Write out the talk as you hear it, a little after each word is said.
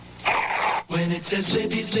When it says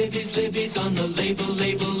Libby's, Libby's, Libby's on the label,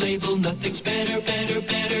 label, label, nothing's better, better,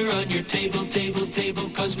 better on your table, table,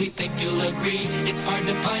 table, 'cause we think you'll agree. It's hard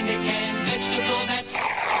to find a canned vegetable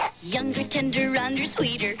that's younger, tender, under,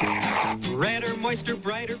 sweeter, redder, moister,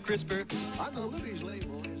 brighter, crisper. On the Libby's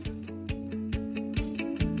label.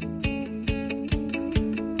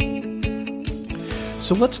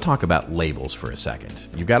 So let's talk about labels for a second.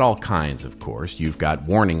 You've got all kinds, of course. You've got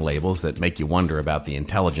warning labels that make you wonder about the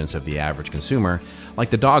intelligence of the average consumer, like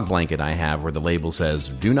the dog blanket I have where the label says,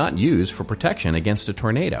 "Do not use for protection against a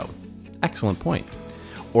tornado." Excellent point.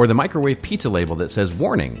 Or the microwave pizza label that says,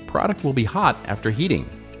 "Warning, product will be hot after heating."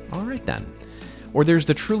 All right then. Or there's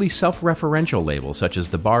the truly self-referential label, such as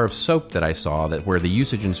the bar of soap that I saw where the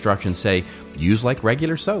usage instructions say, "Use like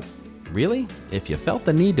regular soap." Really? If you felt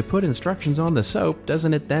the need to put instructions on the soap,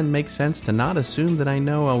 doesn't it then make sense to not assume that I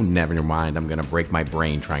know? Oh, never mind, I'm going to break my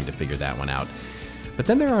brain trying to figure that one out. But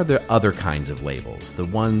then there are the other kinds of labels, the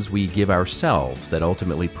ones we give ourselves that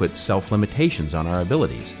ultimately put self-limitations on our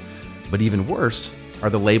abilities. But even worse are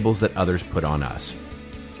the labels that others put on us.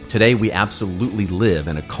 Today, we absolutely live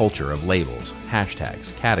in a culture of labels,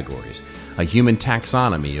 hashtags, categories, a human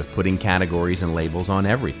taxonomy of putting categories and labels on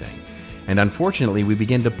everything. And unfortunately, we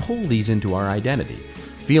begin to pull these into our identity,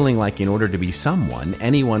 feeling like in order to be someone,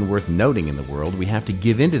 anyone worth noting in the world, we have to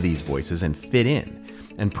give into these voices and fit in,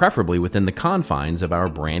 and preferably within the confines of our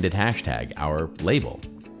branded hashtag, our label.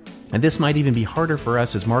 And this might even be harder for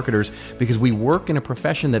us as marketers because we work in a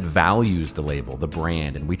profession that values the label, the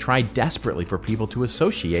brand, and we try desperately for people to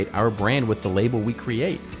associate our brand with the label we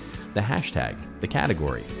create, the hashtag, the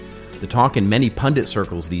category. The talk in many pundit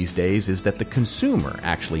circles these days is that the consumer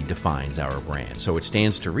actually defines our brand. So it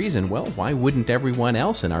stands to reason, well, why wouldn't everyone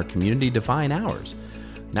else in our community define ours?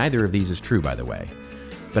 Neither of these is true, by the way.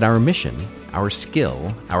 But our mission, our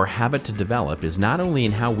skill, our habit to develop is not only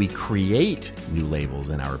in how we create new labels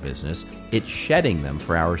in our business, it's shedding them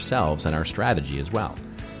for ourselves and our strategy as well.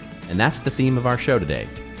 And that's the theme of our show today,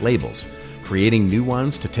 labels. Creating new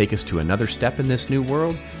ones to take us to another step in this new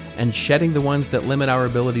world, and shedding the ones that limit our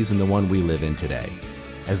abilities in the one we live in today.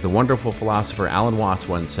 As the wonderful philosopher Alan Watts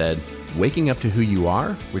once said, waking up to who you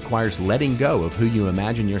are requires letting go of who you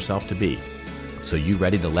imagine yourself to be. So you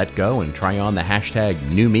ready to let go and try on the hashtag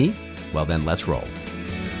new me? Well then, let's roll.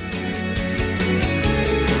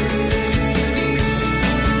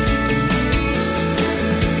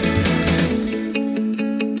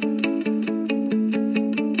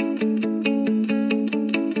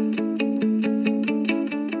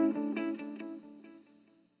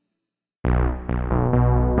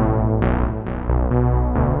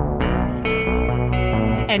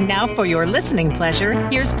 And now for your listening pleasure,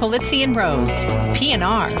 here's Polizzi and Rose,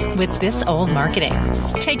 PNR with This Old Marketing.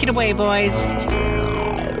 Take it away, boys.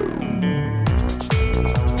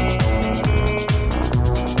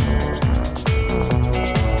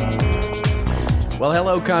 Well,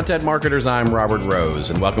 hello, content marketers. I'm Robert Rose,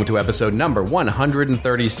 and welcome to episode number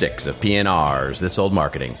 136 of PNR's This Old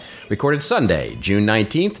Marketing, recorded Sunday, June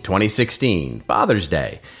 19th, 2016, Father's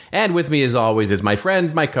Day. And with me, as always, is my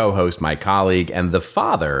friend, my co-host, my colleague, and the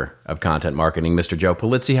father of content marketing, Mr. Joe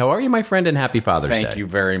Polizzi. How are you, my friend, and happy Father's Day? Thank you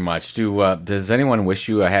very much. Does anyone wish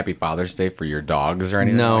you a happy Father's Day for your dogs or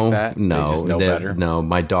anything like that? No, they just know better? No,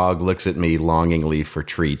 my dog looks at me longingly for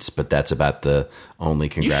treats, but that's about the only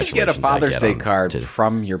congratulations you should get a Father's Day card to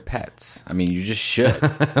from your pets. I mean, you just should.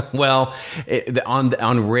 Well,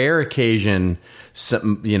 on rare occasion,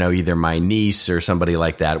 either my niece or somebody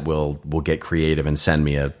like that will get creative and send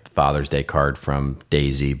me a Father's Day card from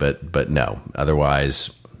Daisy, but no.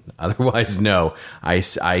 Otherwise no. I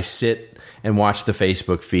sit and watch the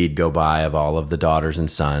Facebook feed go by of all of the daughters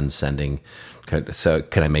and sons sending. So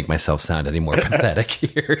can I make myself sound any more pathetic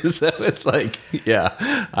here? So it's like,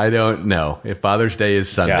 yeah, I don't know if Father's Day is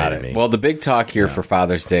Sunday to me. Well, the big talk here for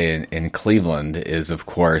Father's Day in Cleveland is, of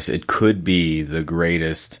course, it could be the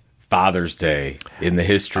greatest Father's Day in the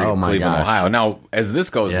history of Cleveland, Ohio. Now, as this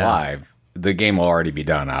goes live, the game will already be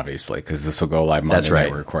done, obviously, because this will go live Monday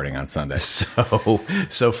night. We're recording on Sunday.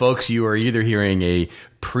 So, folks, you are either hearing a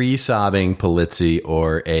pre-sobbing Polizzi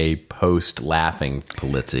or a post-laughing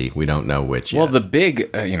Polizzi. We don't know which yet. Well, the big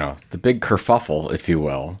kerfuffle, if you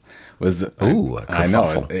will, was the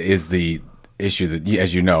is the issue that,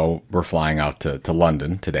 as you know, we're flying out to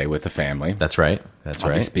London today with the family. That's right.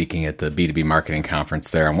 I'll be speaking at the B2B marketing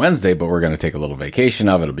conference there on Wednesday, but we're going to take a little vacation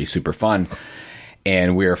of it. It'll be super fun.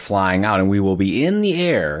 And we are flying out, and we will be in the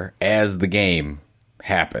air as the game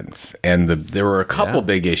happens. And there were a couple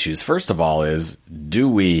big issues. First of all is, do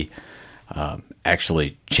we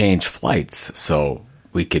actually change flights so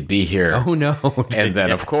we could be here? Oh, no. And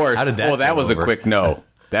then, of course, that was a quick no.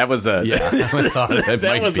 That was a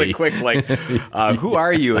a quick who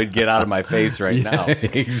are you, and get out of my face right now.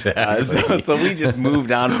 Exactly. So we just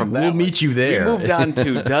moved on from that. We'll meet you there. We moved on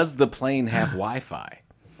to, does the plane have Wi-Fi?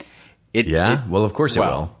 Well, of course it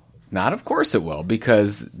will. Not of course it will,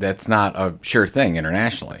 because that's not a sure thing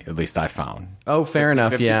internationally. At least I found. Oh, fair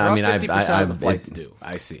enough. Yeah, I mean, 50% of the flights do.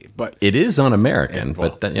 I see, but it is un-American.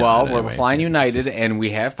 We're flying United, and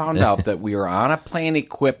we have found out that we are on a plane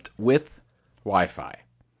equipped with Wi-Fi.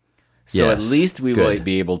 So at least we will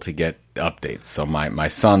be able to get updates. So my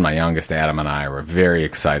son, my youngest, Adam, and I were very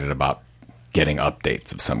excited about getting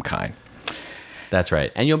updates of some kind. That's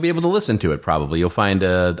right. And you'll be able to listen to it, probably. You'll find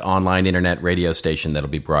an online internet radio station that'll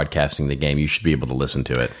be broadcasting the game. You should be able to listen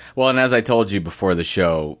to it. Well, and as I told you before the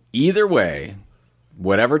show, either way,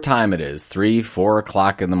 whatever time it is, 3, 4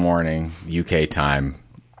 o'clock in the morning, UK time,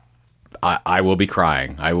 I will be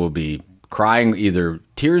crying. I will be crying either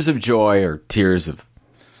tears of joy or tears of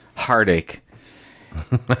heartache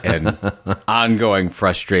and ongoing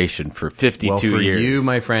frustration for 52 years. For you,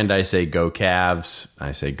 my friend, I say go Cavs.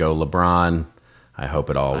 I say go LeBron. I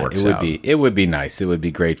hope it all works out. It would be nice. It would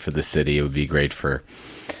be great for the city. It would be great for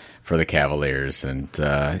the Cavaliers. And,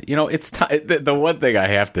 it's the one thing I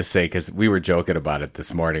have to say, because we were joking about it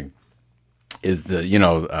this morning, is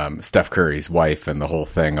Steph Curry's wife and the whole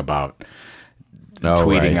thing about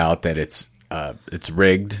tweeting out that it's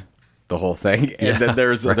rigged, the whole thing. And then there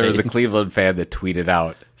was a Cleveland fan that tweeted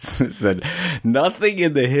out, said, nothing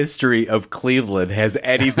in the history of Cleveland has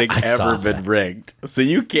anything ever been rigged. So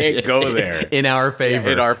you can't go there. In our favor.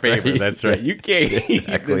 In our favor, that's right. You can't.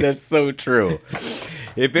 Exactly. That's so true.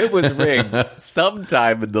 If it was rigged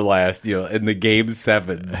sometime in the last, in the game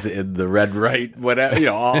sevens, in the red right, whatever,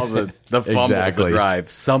 all the fumble, the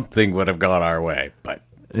drive, something would have gone our way. But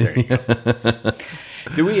there you go.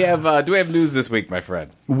 Do we have news this week, my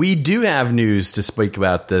friend? We do have news to speak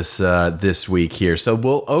about this week here. So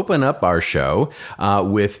we'll open up our show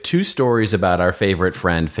with 2 stories about our favorite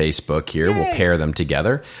friend, Facebook. Here, Yay. We'll pair them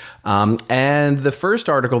together. And the first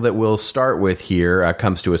article that we'll start with here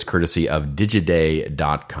comes to us courtesy of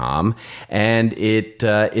Digiday.com. And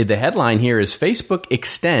the headline here is Facebook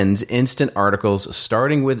extends instant articles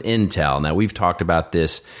starting with Intel. Now, we've talked about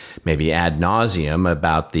this maybe ad nauseum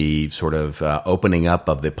about the sort of opening up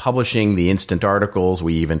of the publishing, the instant articles.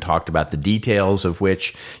 We even talked about the details of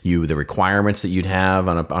which the requirements that you'd have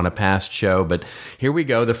on a past show. But here we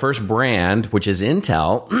go. The first brand, which is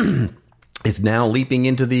Intel, is now leaping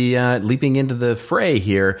into the fray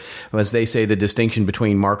here. As they say, the distinction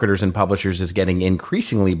between marketers and publishers is getting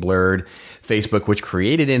increasingly blurred. Facebook, which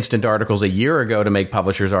created instant articles a year ago to make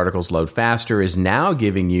publishers' articles load faster, is now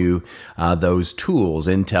giving you those tools.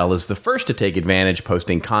 Intel is the first to take advantage,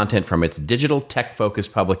 posting content from its digital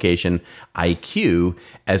tech-focused publication, IQ,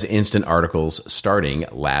 as instant articles starting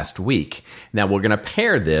last week. Now, we're going to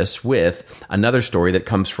pair this with another story that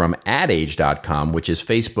comes from AdAge.com, which is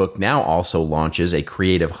Facebook now also launches a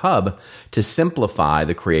creative hub to simplify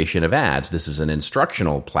the creation of ads. This is an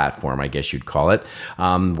instructional platform, I guess you'd call it,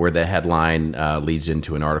 where the headline leads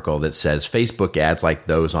into an article that says Facebook ads, like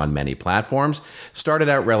those on many platforms, started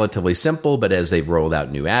out relatively simple, but as they've rolled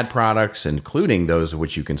out new ad products, including those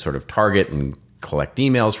which you can sort of target and collect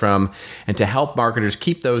emails from, and to help marketers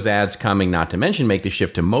keep those ads coming, not to mention make the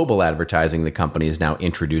shift to mobile advertising, the company is now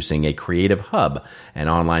introducing a creative hub, an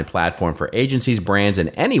online platform for agencies, brands,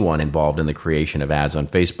 and anyone involved in the creation of ads on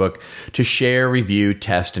Facebook to share, review,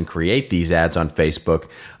 test, and create these ads on Facebook,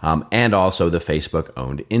 and also the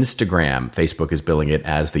Facebook-owned Instagram. Facebook is billing it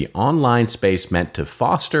as the online space meant to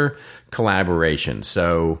foster collaboration.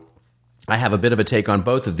 So I have a bit of a take on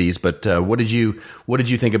both of these, but what did you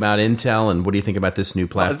think about Intel, and what do you think about this new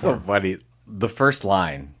platform? That's so funny. The first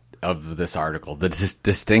line of this article, the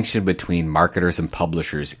distinction between marketers and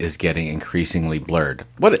publishers is getting increasingly blurred.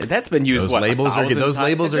 That's been used. Those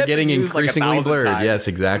labels are getting increasingly blurred. Times? Yes,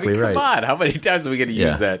 exactly right. Come on, how many times are we going to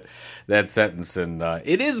use that sentence? And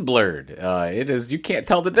it is blurred. It is. You can't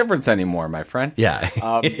tell the difference anymore, my friend. Yeah,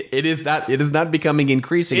 it is not. It is not becoming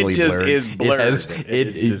increasingly blurred. It just is blurred. It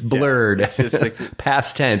is blurred. Yeah. It's just like,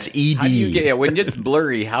 past tense. Ed. How do you get, when it's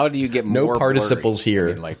blurry, how do you get more? No participles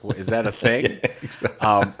blurry? here. I mean, is that a thing?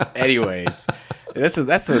 Anyways,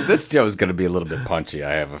 this show is going to be a little bit punchy.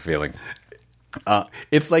 I have a feeling.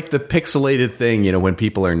 It's like the pixelated thing, when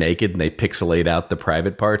people are naked and they pixelate out the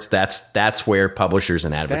private parts. That's where publishers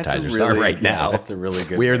and advertisers are right now. That's a really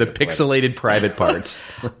good. We are the pixelated private parts.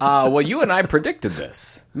 Well, you and I predicted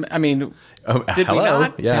this. I mean, did we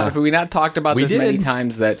not? Yeah. Have we not talked about this many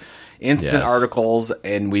times that instant Yes. articles,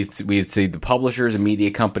 and we'd see the publishers and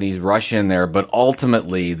media companies rush in there, but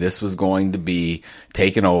ultimately this was going to be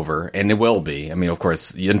taken over, and it will be. I mean, of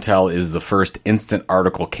course, Intel is the first instant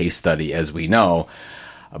article case study, as we know,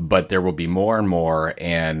 but there will be more and more,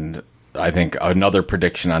 and I think another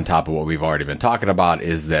prediction on top of what we've already been talking about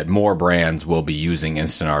is that more brands will be using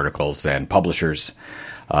instant articles than publishers.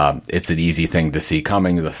 It's an easy thing to see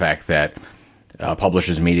coming, the fact that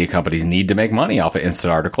publishers and media companies need to make money off of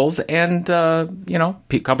instant articles, and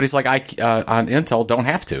companies like on Intel don't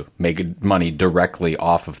have to make money directly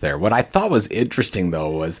off of there. What I thought was interesting, though,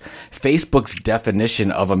 was Facebook's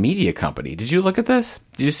definition of a media company. Did you look at this?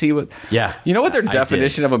 Did you see what? Yeah. You know what their I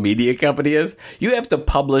definition of a media company is? You have to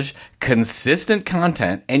publish consistent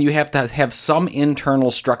content, and you have to have some internal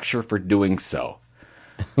structure for doing so.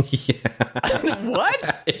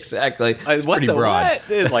 What? Exactly. It's What pretty the broad.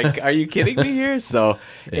 what? Like, are you kidding me here? So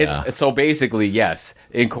Yeah. it's so basically, yes.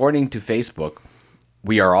 According to Facebook,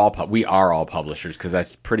 we are all publishers, because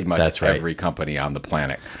that's pretty much That's right. every company on the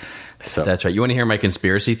planet. So That's right. You want to hear my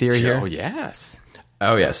conspiracy theory here? Oh yes.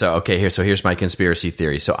 Oh yeah. So okay, here's my conspiracy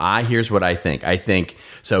theory. So here's what I think. I think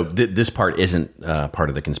so. This part isn't part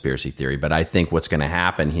of the conspiracy theory, but I think what's going to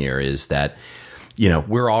happen here is that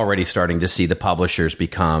we're already starting to see the publishers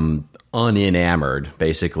become unenamored,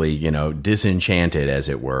 basically, disenchanted, as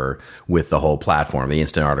it were, with the whole platform, the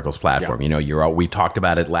instant articles platform. Yeah. We talked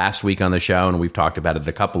about it last week on the show, and we've talked about it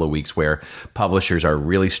a couple of weeks, where publishers are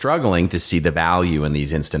really struggling to see the value in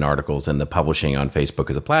these instant articles and the publishing on Facebook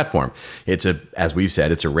as a platform. As we've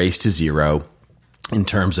said, it's a race to zero in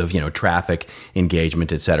terms of, traffic,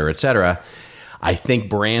 engagement, et cetera, et cetera. I think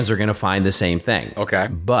brands are going to find the same thing. Okay.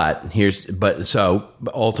 So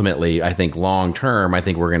ultimately, I think long term, I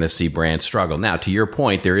think we're going to see brands struggle. Now, to your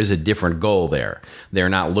point, there is a different goal there. They're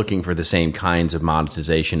not looking for the same kinds of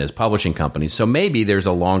monetization as publishing companies. So maybe there's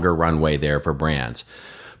a longer runway there for brands.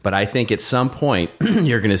 But I think at some point,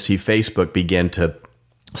 you're going to see Facebook begin to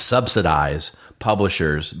subsidize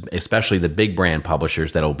publishers, especially the big brand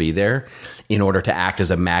publishers that'll be there, in order to act as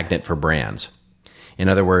a magnet for brands. In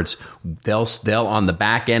other words, they'll on the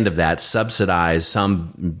back end of that subsidize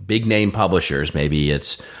some big name publishers. Maybe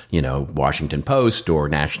it's, Washington Post or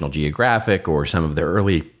National Geographic or some of the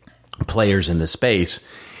early players in the space,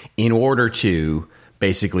 in order to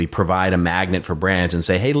basically provide a magnet for brands and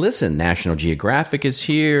say, hey, listen, National Geographic is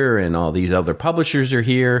here and all these other publishers are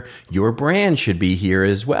here. Your brand should be here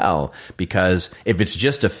as well. Because if it's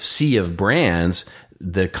just a sea of brands,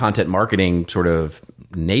 the content marketing sort of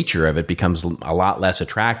nature of it becomes a lot less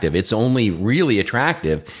attractive. It's only really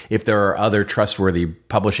attractive if there are other trustworthy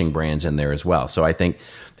publishing brands in there as well. So I think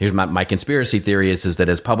here's my conspiracy theory is that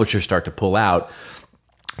as publishers start to pull out,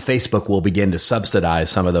 Facebook will begin to subsidize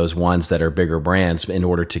some of those ones that are bigger brands in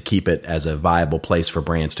order to keep it as a viable place for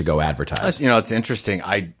brands to go advertise. It's interesting.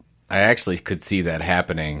 I actually could see that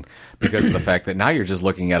happening because of the fact that now you're just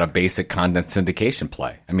looking at a basic content syndication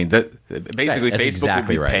play. I mean, basically That's Facebook exactly would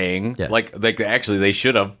be right. paying Yeah. like actually they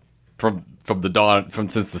should have from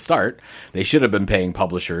since the start. They should have been paying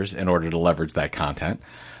publishers in order to leverage that content.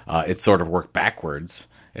 It's sort of worked backwards,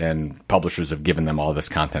 and publishers have given them all this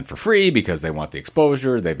content for free because they want the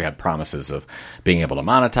exposure. They've had promises of being able to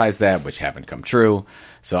monetize that, which haven't come true.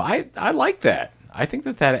 So I like that. I think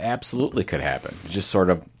that absolutely could happen. Just sort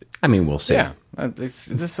of. I mean, we'll see. Yeah, it's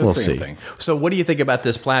the We'll same see. thing. So what do you think about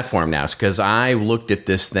this platform now? Because I looked at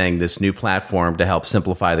this new platform to help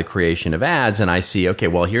simplify the creation of ads, and I see, okay,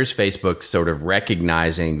 well, here's Facebook sort of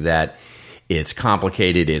recognizing that it's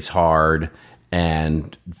complicated, it's hard,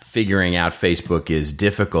 and figuring out Facebook is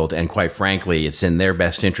difficult, and quite frankly, it's in their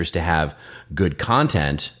best interest to have good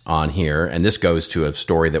content on here. And this goes to a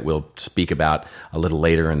story that we'll speak about a little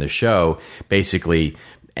later in the show. Basically,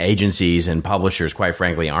 agencies and publishers, quite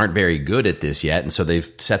frankly, aren't very good at this yet. And so they've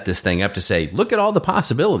set this thing up to say, look at all the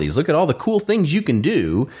possibilities, look at all the cool things you can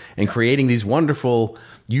do in creating these wonderful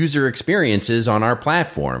user experiences on our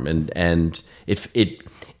platform. And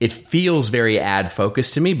it feels very ad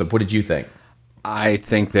focused to me, but what did you think? I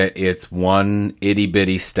think that it's one itty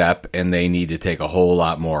bitty step, and they need to take a whole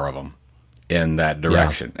lot more of them in that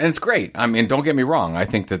direction. Yeah. And it's great. I mean, don't get me wrong. I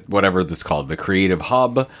think that whatever this called, the Creative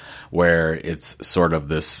Hub, where it's sort of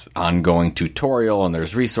this ongoing tutorial and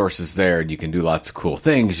there's resources there and you can do lots of cool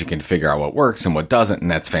things. You can figure out what works and what doesn't, and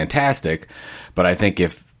that's fantastic. But I think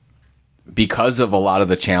because of a lot of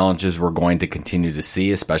the challenges we're going to continue to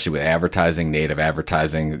see, especially with advertising, native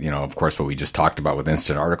advertising, of course, what we just talked about with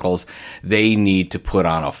instant articles, they need to put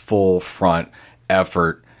on a full front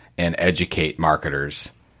effort and educate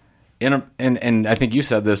marketers. And I think you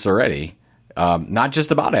said this already, not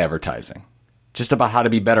just about advertising. just about how to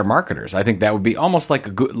be better marketers. I think that would be almost like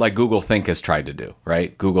like Google Think has tried to do,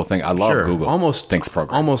 right? Google Think. I love Google almost Think's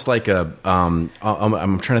program. Almost like a I'm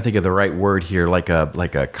trying to think of the right word here, like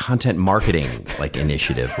a content marketing like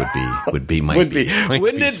initiative would be Wouldn't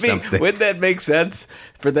that make sense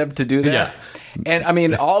for them to do that? Yeah. And I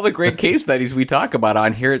mean, all the great case studies we talk about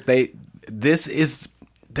on here, this is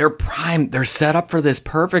their prime. They're set up for this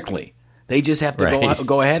perfectly. They just have to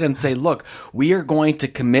go ahead and say, look, we are going to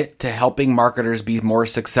commit to helping marketers be more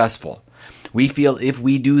successful. We feel if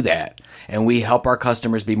we do that and we help our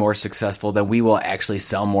customers be more successful, then we will actually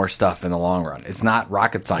sell more stuff in the long run. It's not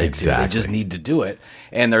rocket science. Exactly. They just need to do it.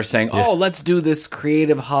 And they're saying, let's do this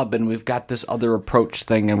creative hub, and we've got this other approach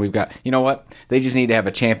thing, and we've got, you know what? They just need to have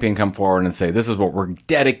a champion come forward and say, this is what we're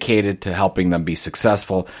dedicated to helping them be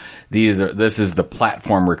successful. This is the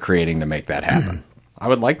platform we're creating to make that happen. I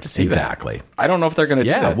would like to see that. I don't know if they're going to do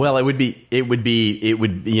that. Yeah, well, it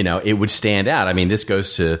would stand out. I mean, this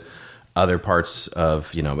goes to other parts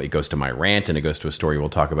of, it goes to my rant, and it goes to a story we'll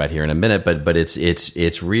talk about here in a minute, but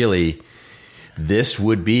it's really,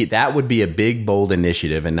 that would be a big, bold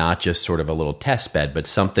initiative, and not just sort of a little test bed, but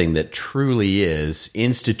something that truly is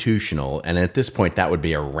institutional. And at this point, that would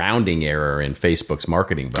be a rounding error in Facebook's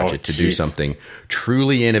marketing budget to do something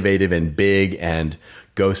truly innovative and big, and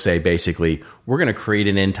go say, basically, we're going to create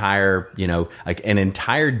an entire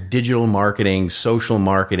digital marketing, social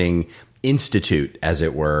marketing institute, as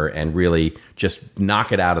it were, and really just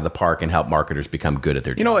knock it out of the park and help marketers become good at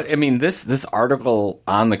their job. You know what? I mean, this article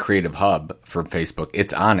on the Creative Hub from Facebook,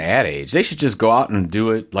 it's on Ad Age. They should just go out and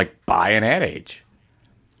do it, like buy an Ad Age.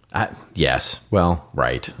 Yes. Well,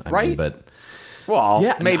 right. I mean, but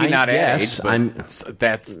maybe not Ad Age, but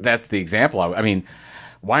that's the example. I mean,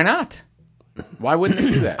 why not? Why wouldn't they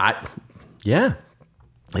do that?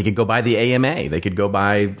 They could go by the AMA. They could go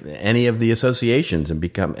by any of the associations and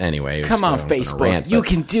become... Anyway. Come on, Facebook. You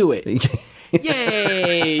can do it.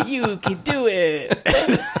 Yay! You can do it.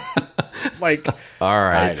 All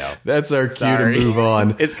right. I know. That's our cue to move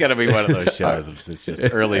on. It's going to be one of those shows. It's just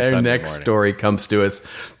early Sunday morning. Our next story comes to us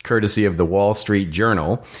courtesy of the Wall Street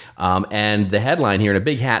Journal. And the headline here, and a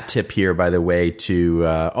big hat tip here, by the way, to...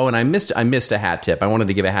 and I missed a hat tip. I wanted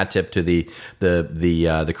to give a hat tip to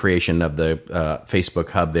the creation of the Facebook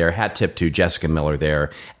Hub there. Hat tip to Jessica Miller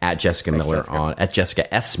there, at Jessica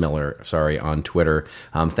S. Miller, on Twitter.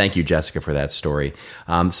 Thank you, Jessica, for that story.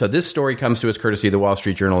 So this story comes to us courtesy of the Wall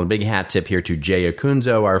Street Journal. A big hat tip here to Jay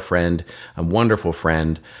Acunzo, our friend, a wonderful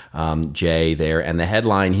friend, Jay there. And the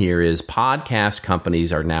headline here is, podcast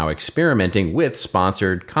companies are now experimenting with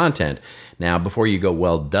sponsored content. Now, before you go,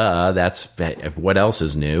 well, duh, that's what else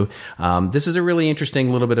is new? This is a really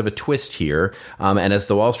interesting little bit of a twist here. And as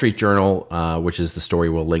the Wall Street Journal, which is the story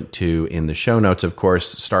we'll link to in the show notes, of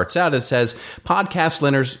course, starts out, it says, podcast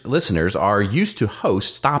listeners are used to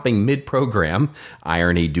hosts stopping mid-program,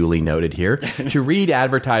 irony duly noted here, to read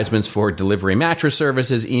advertisements for delivery mattress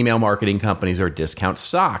services, email marketing companies, or discount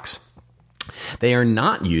stocks. They are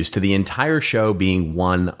not used to the entire show being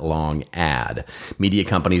one long ad. Media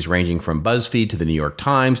companies ranging from BuzzFeed to the New York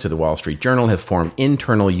Times to the Wall Street Journal have formed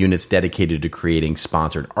internal units dedicated to creating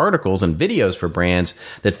sponsored articles and videos for brands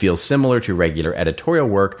that feel similar to regular editorial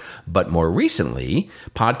work. But more recently,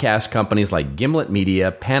 podcast companies like Gimlet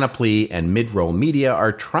Media, Panoply, and Midroll Media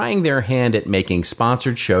are trying their hand at making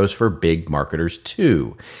sponsored shows for big marketers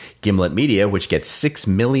too. Gimlet Media, which gets 6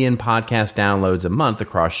 million podcast downloads a month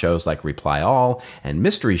across shows like Reply All and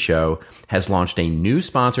Mystery Show, has launched a new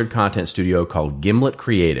sponsored content studio called Gimlet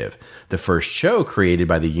Creative. The first show created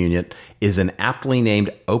by the unit is an aptly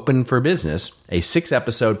named Open for Business, a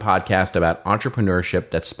 6-episode podcast about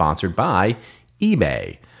entrepreneurship that's sponsored by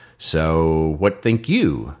eBay. So what think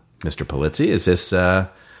you, Mr. Polizzi?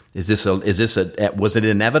 Was it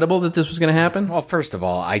inevitable that this was going to happen? Well, first of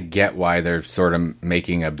all, I get why they're sort of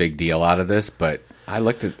making a big deal out of this, but I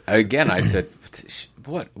looked at, again, I said,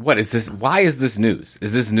 what is this? Why is this news?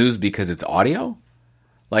 Is this news because it's audio?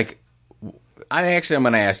 I'm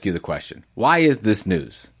going to ask you the question. Why is this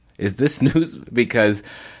news? Is this news because,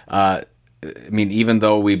 even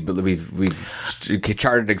though we've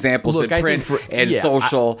charted examples in print and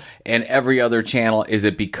social and every other channel, is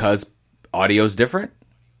it because audio's different?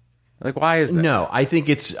 Why is that? No, I think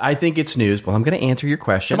it's news. Well, I'm going to answer your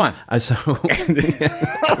question. Come on.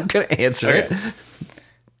 I'm going to answer it.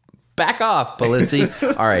 Back off,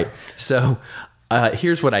 Polizzi. All right. So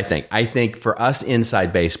here's what I think. I think for us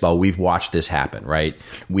inside baseball, we've watched this happen, right?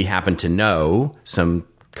 We happen to know some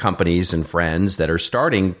companies and friends that are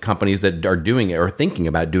starting companies that are doing it or thinking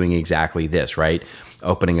about doing exactly this, right?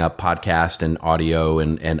 Opening up podcast and audio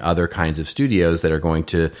and other kinds of studios that are going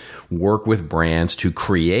to work with brands to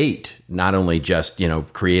create, not only just,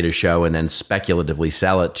 create a show and then speculatively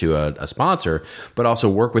sell it to a sponsor, but also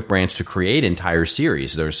work with brands to create entire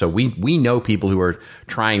series. So we know people who are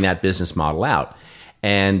trying that business model out.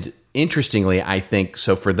 And interestingly, I think,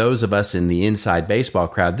 so for those of us in the inside baseball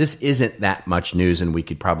crowd, this isn't that much news, and we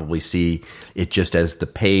could probably see it just as the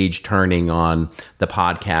page turning on the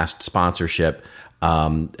podcast sponsorship,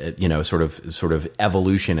 sort of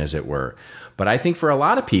evolution, as it were. But I think for a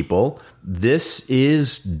lot of people, this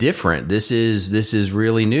is different. This is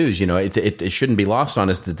really news. It shouldn't be lost on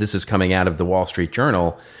us that this is coming out of the Wall Street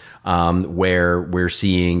Journal, where we're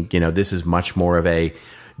seeing, this is much more of a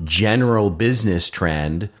general business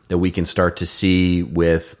trend that we can start to see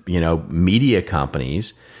with, media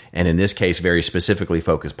companies. And in this case, very specifically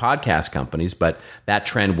focused podcast companies, but that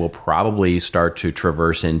trend will probably start to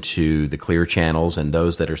traverse into the clear channels and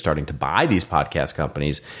those that are starting to buy these podcast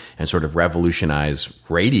companies and sort of revolutionize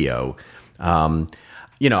radio. I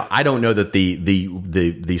don't know that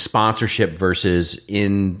the sponsorship versus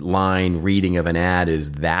in-line reading of an ad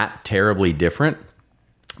is that terribly different.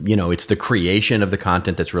 It's the creation of the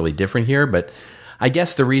content that's really different here, but I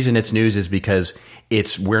guess the reason it's news is because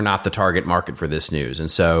we're not the target market for this news. And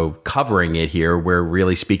so covering it here, we're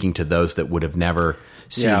really speaking to those that would have never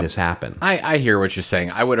seen this happen. I hear what you're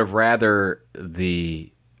saying. I would have rather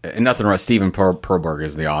and nothing wrong. Stephen Perberg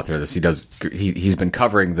is the author of this. He's been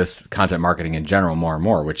covering this content marketing in general more and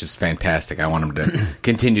more, which is fantastic. I want him to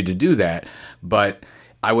continue to do that. But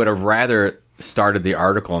I would have rather started the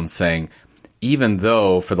article and saying, even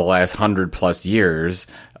though for the last 100+ years,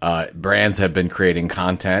 brands have been creating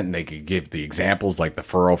content, and they could give the examples like the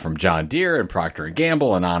furrow from John Deere and Procter &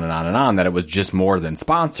 Gamble and on and on and on, that it was just more than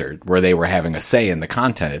sponsored, where they were having a say in the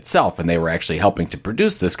content itself, and they were actually helping to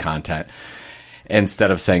produce this content,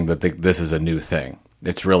 instead of saying that this is a new thing.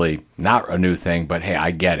 It's really not a new thing, but hey,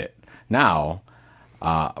 I get it. Now,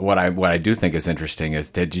 what I do think is interesting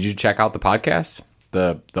is, did you check out the podcast?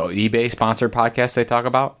 The eBay sponsored podcast they talk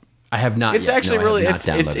about? I have not. It's yet. actually it's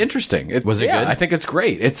interesting. Was it good? I think it's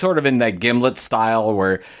great. It's sort of in that Gimlet style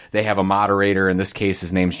where they have a moderator. In this case,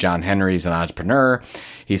 his name's John Henry. He's an entrepreneur.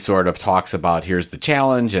 He sort of talks about, here's the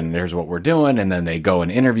challenge and here's what we're doing. And then they go and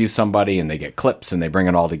interview somebody and they get clips and they bring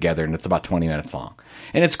it all together, and it's about 20 minutes long.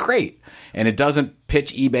 And it's great. And it doesn't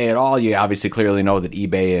pitch eBay at all. You obviously clearly know that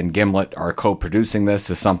eBay and Gimlet are co-producing this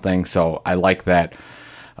as something. So I like that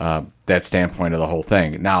standpoint of the whole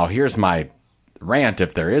thing. Now, here's my rant,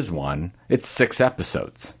 if there is one. It's 6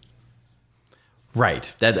 episodes.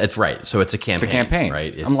 Right. That's right. So it's a campaign. It's a campaign,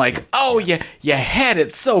 right? I'm like, you had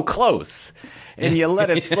it so close, and you let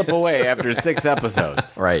it slip away after 6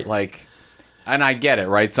 episodes. Right. Like, and I get it,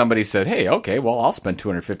 right? Somebody said, hey, okay, well, I'll spend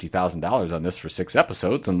 $250,000 on this for 6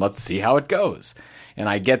 episodes, and let's see how it goes. And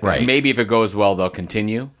I get that. Right. Maybe if it goes well, they'll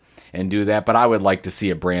continue and do that. But I would like to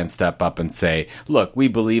see a brand step up and say, look, we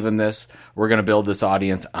believe in this. We're going to build this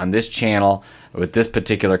audience on this channel with this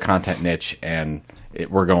particular content niche, and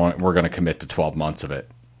we're going to commit to 12 months of it,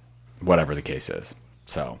 whatever the case is.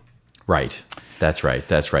 So, right. That's right.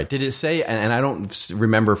 Did it say, and I don't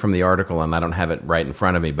remember from the article, and I don't have it right in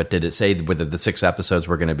front of me, but did it say whether the 6 episodes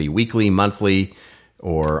were going to be weekly, monthly,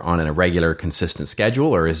 or on a regular, consistent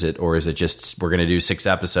schedule, or is it just we're going to do 6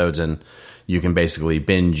 episodes and you can basically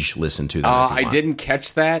binge listen to them? I didn't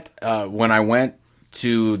catch that. When I went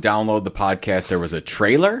to download the podcast, there was a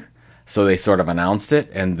trailer, so they sort of announced it,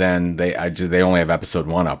 and then they only have episode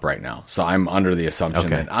 1 up right now. So I'm under the assumption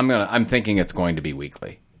that I'm thinking it's going to be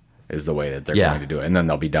weekly, is the way that they're going to do it, and then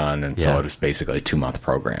they'll be done, and so it's basically a 2-month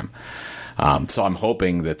program. So I'm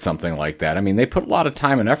hoping that something like that. I mean, they put a lot of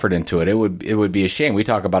time and effort into it. It would be a shame. We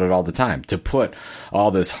talk about it all the time, to put all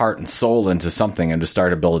this heart and soul into something and to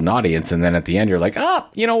start to build an audience, and then at the end you're like,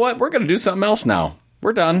 you know what? We're going to do something else now.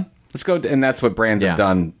 We're done. Let's go. And that's what brands have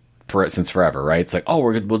done since forever, right? It's like,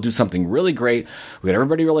 we'll do something really great. We got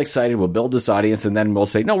everybody really excited. We'll build this audience, and then we'll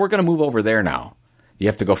say, no, we're going to move over there now. You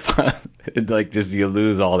have to go find, you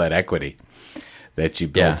lose all that equity that you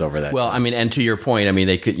built over that. Well, time. I mean, and to your point, I mean,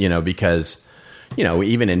 they could, because,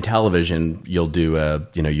 even in television, you'll do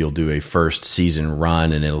a first season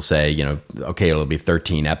run, and it'll say, okay, it'll be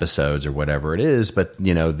 13 episodes or whatever it is. But,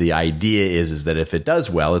 the idea is that if it does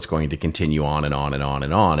well, it's going to continue on and on and on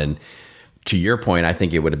and on. And to your point, I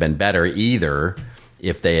think it would have been better either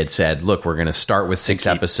if they had said, look, we're going to start with 6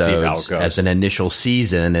 episodes as an initial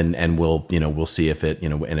season, and we'll see if it,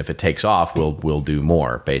 and if it takes off, we'll do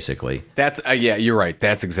more, basically. That's yeah, you're right.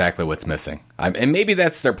 That's exactly what's missing. And maybe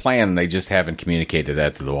that's their plan. They just haven't communicated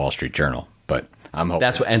that to the Wall Street Journal, but I'm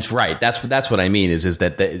hoping that's right. That's what I mean is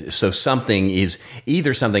that so something is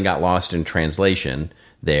either something got lost in translation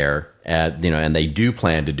there, and they do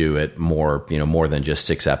plan to do it more than just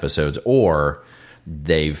 6 episodes, or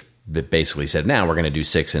they've basically said, now we're going to do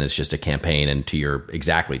 6 and it's just a campaign. And to your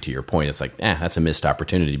point, it's like, that's a missed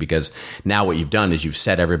opportunity, because now what you've done is you've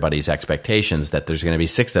set everybody's expectations that there's going to be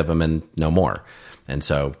 6 of them and no more. And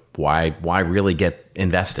so why really get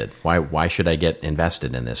invested? Why should I get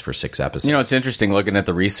invested in this for 6 episodes? It's interesting looking at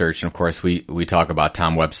the research. And of course, we talk about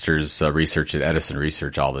Tom Webster's research at Edison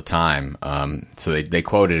Research all the time. So they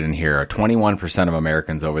quoted in here, 21% of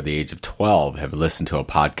Americans over the age of 12 have listened to a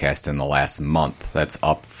podcast in the last month. That's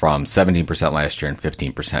up from 17% last year and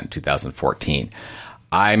 15% in 2014.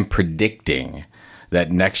 I'm predicting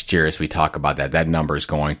that next year, as we talk about that number is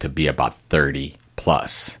going to be about 30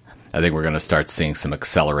 plus. I think we're going to start seeing some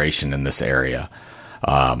acceleration in this area.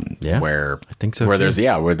 Where I think so. Where too.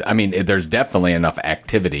 There's definitely enough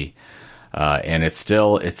activity, and it's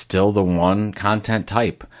still the one content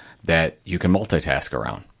type that you can multitask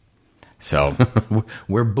around. So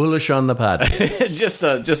we're bullish on the podcast,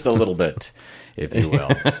 just a little bit, if you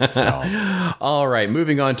will. So. All right,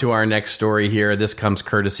 moving on to our next story here. This comes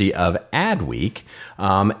courtesy of Adweek,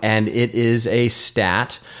 and it is a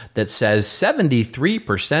stat that says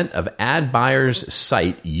 73% of ad buyers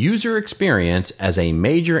cite user experience as a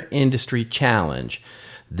major industry challenge.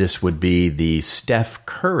 This would be the Steph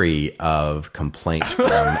Curry of complaints from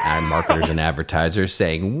ad marketers and advertisers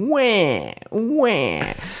saying, wah,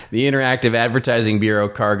 wah. The Interactive Advertising Bureau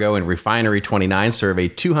Cargo and Refinery 29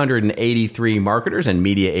 surveyed 283 marketers and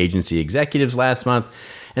media agency executives last month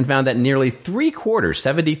and found that nearly 3/4,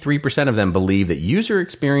 73% of them believe that user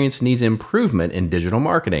experience needs improvement in digital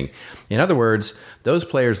marketing. In other words, those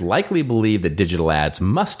players likely believe that digital ads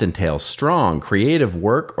must entail strong, creative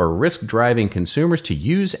work or risk driving consumers to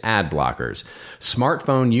use ad blockers.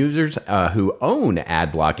 Smartphone users who own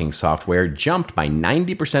ad blocking software jumped by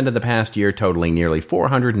 90% of the past year, totaling nearly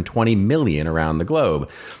 420 million around the globe.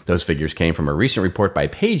 Those figures came from a recent report by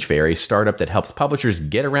PageFair, a startup that helps publishers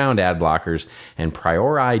get around ad blockers and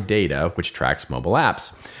prioritize data, which tracks mobile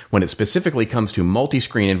apps. When it specifically comes to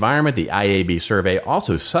multi-screen environment, the IAB survey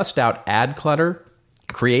also sussed out ad clutter,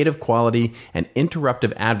 creative quality, and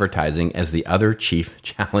interruptive advertising as the other chief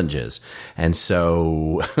challenges. And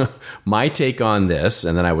so my take on this,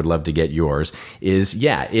 and then I would love to get yours, is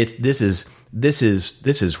this is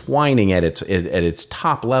whining at its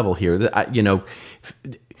top level here.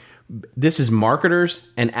 This is marketers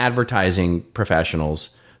and advertising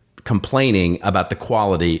professionals complaining about the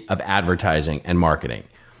quality of advertising and marketing.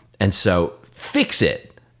 And so fix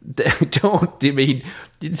it.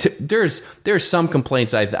 There's some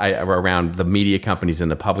complaints around the media companies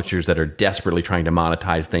and the publishers that are desperately trying to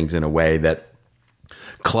monetize things in a way that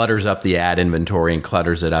clutters up the ad inventory and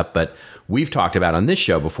clutters it up. But we've talked about on this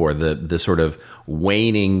show before the sort of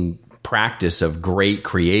waning practice of great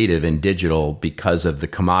creative in digital because of the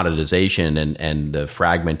commoditization and the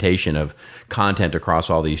fragmentation of content across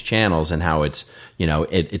all these channels, and how it's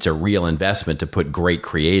it's a real investment to put great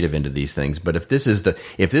creative into these things. But if this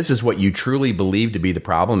is what you truly believe to be the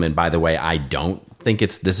problem, and by the way, I don't think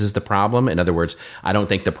this is the problem. In other words, I don't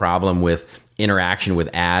think the problem with interaction with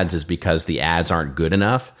ads is because the ads aren't good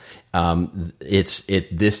enough.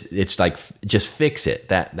 It's like, just fix it.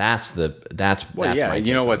 That's yeah.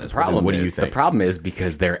 You know what the problem is? What do you think? The problem is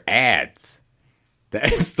because they're ads.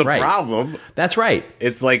 That's the problem. That's right.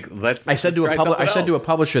 It's like, I said to a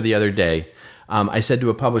publisher the other day. You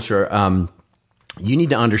need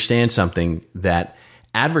to understand something, that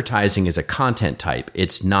advertising is a content type.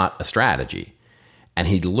 It's not a strategy. And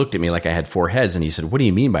he looked at me like I had 4 heads, and he said, "What do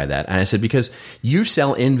you mean by that?" And I said, "Because you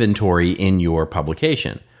sell inventory in your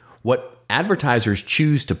publication. What advertisers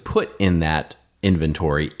choose to put in that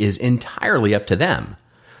inventory is entirely up to them.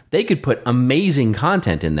 They could put amazing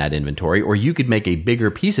content in that inventory, or you could make a bigger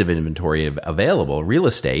piece of inventory available, real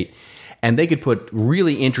estate, and they could put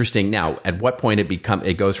really interesting. Now, at what point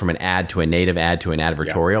it goes from an ad to a native ad to an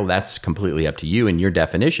advertorial, that's completely up to you and your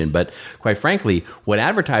definition. But quite frankly, what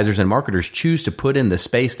advertisers and marketers choose to put in the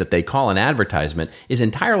space that they call an advertisement is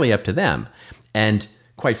entirely up to them. And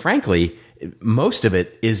quite frankly, most of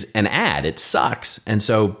it is an ad. It sucks. And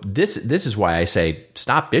so this is why I say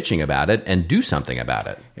stop bitching about it and do something about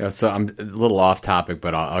it. So I'm a little off topic,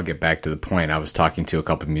 but I'll get back to the point. I was talking to a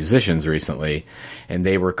couple of musicians recently, and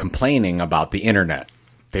they were complaining about the internet.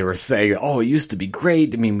 they were saying, oh, it used to be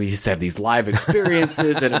great. I mean, we used to have these live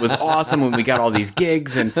experiences and it was awesome when we got all these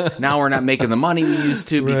gigs, and now we're not making the money we used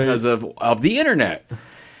to because of the internet.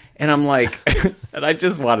 And I'm like, and I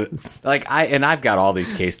just wanted, like, I've got all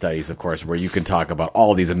these case studies, of course, where you can talk about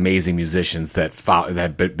all these amazing musicians that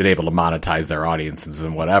have been able to monetize their audiences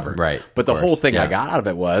and whatever. Right. But the whole thing I got out of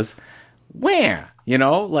it was, where? You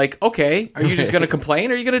know, like, okay, are you just going to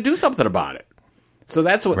complain or are you going to do something about it? So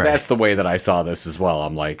that's the way that I saw this as well.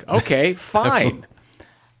 I'm like, okay, fine.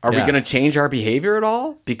 Are we going to change our behavior at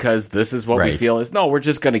all? Because this is what we feel is, no, we're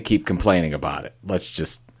just going to keep complaining about it. Let's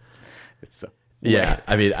just, yeah,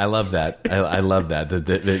 I mean, I love that. I love that.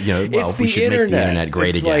 Well, we should make the internet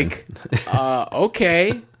great it's again. Like,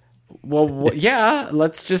 okay, well, yeah,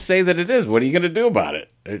 let's just say that it is. What are you going to do about it?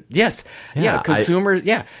 Yes, consumers.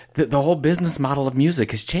 The whole business model of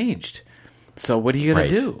music has changed. So what are you going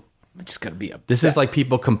to do? I'm just going to be upset. This is like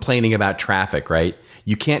people complaining about traffic, right?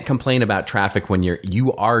 You can't complain about traffic when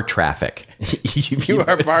you are traffic. you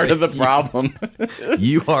are part of the problem.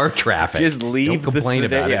 You are traffic. Just leave the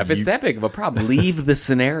scenario. Yeah, if it's that big of a problem, leave the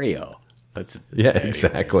scenario.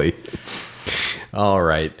 Exactly. All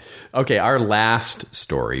right. Okay, our last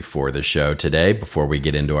story for the show today, before we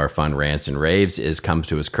get into our fun rants and raves, comes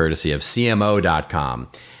to us courtesy of CMO.com.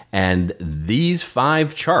 And these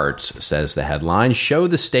 5 charts, says the headline, show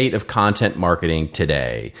the state of content marketing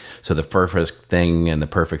today. So the perfect thing and the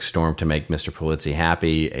perfect storm to make Mr. Polizzi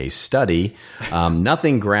happy, a study.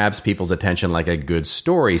 Nothing grabs people's attention like a good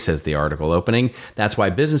story, says the article opening. That's why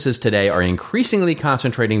businesses today are increasingly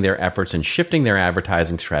concentrating their efforts and shifting their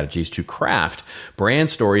advertising strategies to craft brand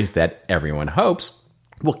stories that everyone hopes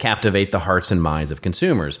will captivate the hearts and minds of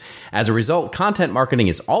consumers. As a result, content marketing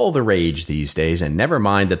is all the rage these days, and never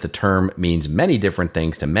mind that the term means many different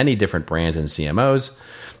things to many different brands and CMOs.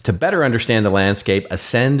 To better understand the landscape,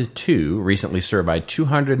 Ascend2 recently surveyed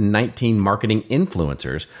 219 marketing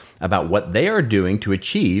influencers about what they are doing to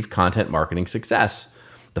achieve content marketing success.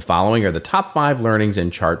 The following are the top 5 learnings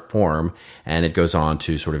in chart form, and it goes on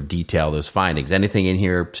to sort of detail those findings. Anything in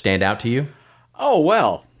here stand out to you? Oh,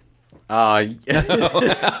 well. I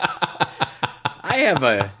have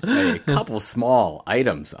a couple small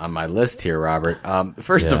items on my list here, Robert.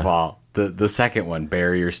 First of all, the second one,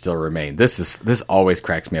 barriers still remain. This always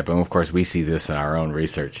cracks me up, and of course we see this in our own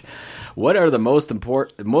research. What are the most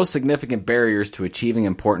significant barriers to achieving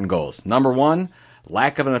important goals? Number 1,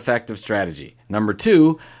 lack of an effective strategy. Number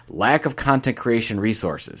 2, lack of content creation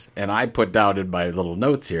resources. And I put down in my little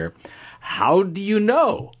notes here, how do you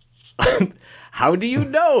know? How do you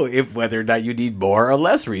know whether or not you need more or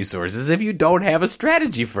less resources if you don't have a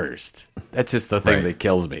strategy first? That's just the thing that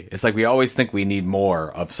kills me. It's like we always think we need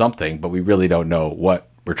more of something, but we really don't know what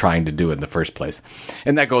we're trying to do in the first place.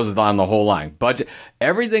 And that goes on the whole line. Budget,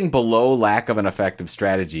 everything below lack of an effective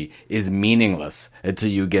strategy is meaningless until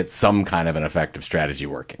you get some kind of an effective strategy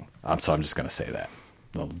working. So I'm just going to say that.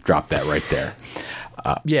 I'll drop that right there.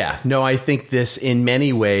 I think this in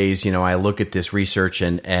many ways, I look at this research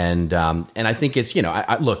and I think it's,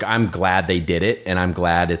 I'm glad they did it, and I'm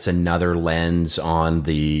glad it's another lens on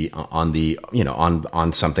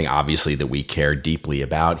something obviously that we care deeply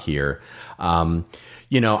about here. I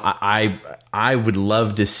would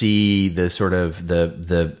love to see the sort of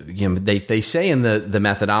they say in the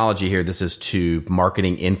methodology here, this is to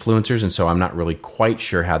marketing influencers. And so I'm not really quite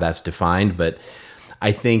sure how that's defined, but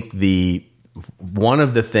I think one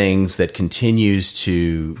of the things that continues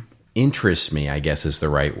to interest me, I guess is the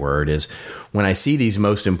right word, is when I see these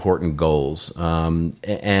most important goals. I'm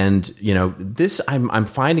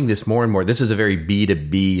finding this more and more. This is a very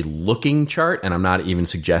B2B looking chart, and I'm not even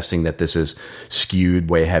suggesting that this is skewed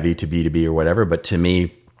way heavy to B2B or whatever. But to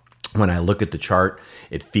me, when I look at the chart,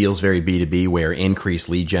 it feels very B2B, where increased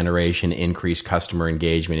lead generation, increased customer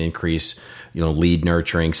engagement, increased lead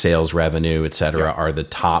nurturing, sales revenue, et cetera, are the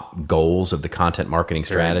top goals of the content marketing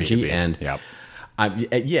strategy. And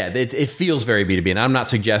it feels very B2B. And I'm not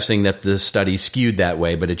suggesting that the study skewed that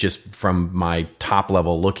way, but it just, from my top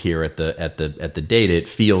level look here at the data, it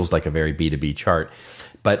feels like a very B2B chart.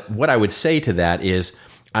 But what I would say to that is,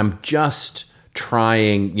 I'm just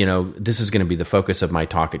trying, this is going to be the focus of my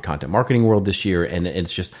talk at Content Marketing World this year. And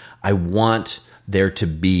it's just, I want there to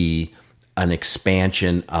be an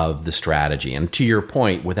expansion of the strategy. And to your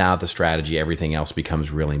point, without the strategy, everything else becomes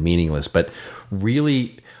really meaningless. But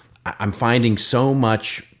really, I'm finding so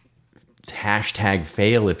much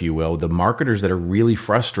 #fail, if you will. The marketers that are really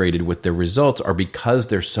frustrated with their results are because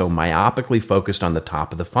they're so myopically focused on the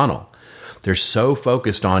top of the funnel. they're so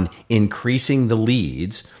focused on increasing the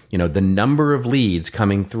leads, the number of leads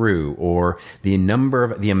coming through, or the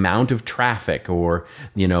amount of traffic, or,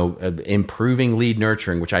 improving lead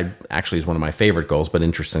nurturing, which actually is one of my favorite goals, but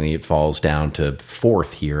interestingly, it falls down to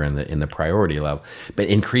fourth here in the priority level. But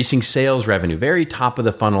increasing sales revenue, very top of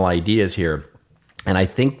the funnel ideas here. And I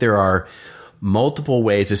think there are multiple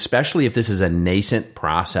ways, especially if this is a nascent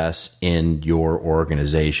process in your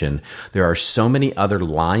organization. There are so many other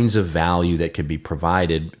lines of value that could be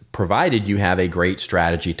provided you have a great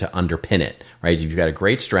strategy to underpin it, right? If you've got a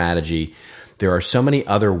great strategy, there are so many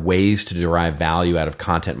other ways to derive value out of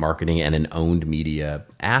content marketing and an owned media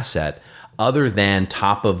asset other than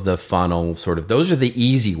top of the funnel sort of. Those are the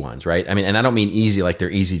easy ones, right? I mean, and I don't mean easy like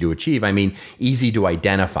they're easy to achieve. I mean easy to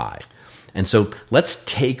identify. And so let's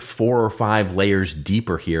take 4 or 5 layers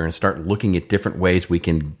deeper here and start looking at different ways we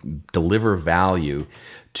can deliver value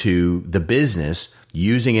to the business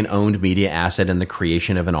using an owned media asset and the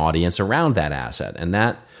creation of an audience around that asset.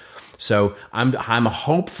 So I'm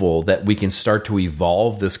hopeful that we can start to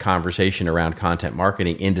evolve this conversation around content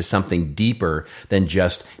marketing into something deeper than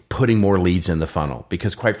just putting more leads in the funnel.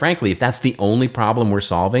 Because quite frankly, if that's the only problem we're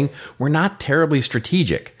solving, we're not terribly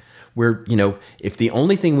strategic. If the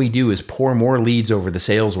only thing we do is pour more leads over the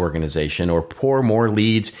sales organization, or pour more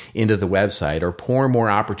leads into the website, or pour more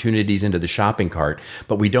opportunities into the shopping cart,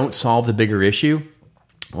 but we don't solve the bigger issue,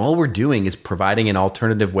 all we're doing is providing an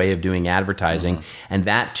alternative way of doing advertising, and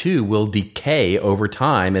that too will decay over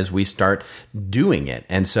time as we start doing it.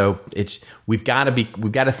 And so we've got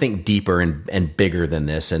to think deeper and bigger than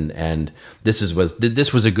this. And this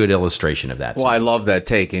was a good illustration of that. Well, I love that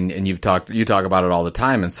take, and you talk about it all the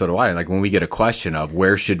time, and so do I. Like when we get a question of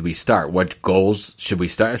where should we start, what goals should we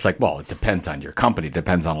start? It's like, well, it depends on your company, it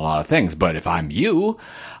depends on a lot of things. But if I'm you,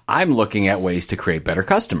 I'm looking at ways to create better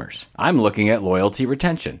customers. I'm looking at loyalty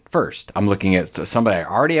retention first. I'm looking at somebody I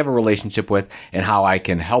already have a relationship with and how I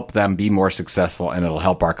can help them be more successful, and it'll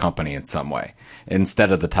help our company in some way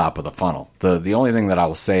instead of the top of the funnel. The only thing that I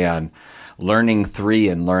will say on learning 3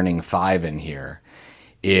 and learning 5 in here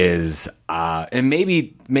is, and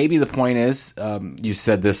maybe the point is, you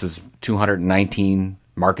said this is 219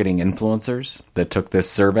 marketing influencers that took this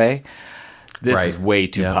survey. This is way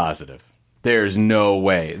too positive. There's no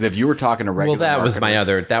way. If you were talking to regular that's my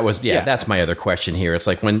other question here. It's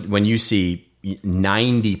like when you see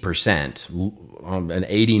 90%, an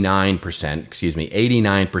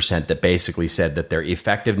 89% that basically said that their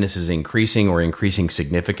effectiveness is increasing or increasing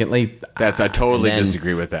significantly. I totally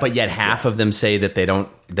disagree with that. But yet half of them say that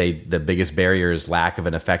the biggest barrier is lack of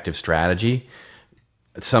an effective strategy.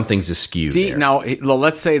 Something's askew. See, there. Now,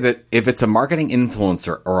 let's say that if it's a marketing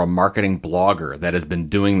influencer or a marketing blogger that has been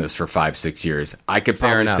doing this for 5-6 years, I could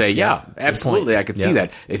probably say, yeah, absolutely, I could see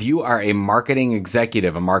that. If you are a marketing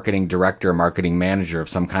executive, a marketing director, a marketing manager of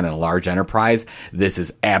some kind of large enterprise, this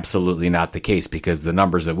is absolutely not the case, because the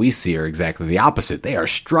numbers that we see are exactly the opposite. They are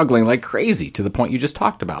struggling like crazy, to the point you just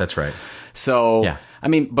talked about. That's right. So, I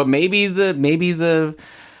mean, but maybe the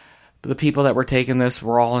people that were taking this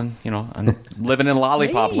were all living in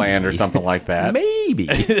lollipop land or something like that. Maybe.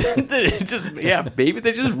 Maybe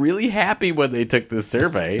they're just really happy when they took this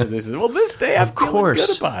survey. And they said, well, this day I'm feeling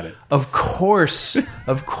good about it. Of course,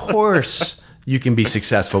 you can be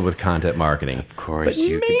successul with content marketing. Of course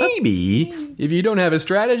but maybe if you don't have a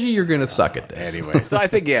strategy, you're going to suck at this. Anyway, so I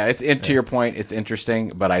think, to your point, it's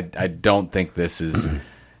interesting, but I don't think this is...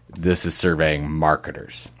 This is surveying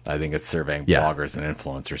marketers. I think it's surveying bloggers and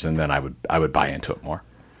influencers, and then I would buy into it more.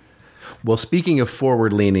 Well, speaking of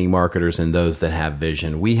forward-leaning marketers and those that have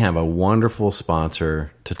vision, we have a wonderful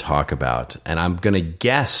sponsor to talk about, and I'm going to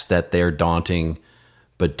guess that they're daunting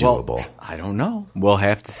but doable. Well, I don't know. We'll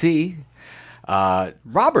have to see.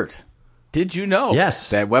 Robert, did you know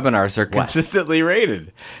that webinars are consistently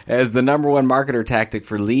rated as the number one marketer tactic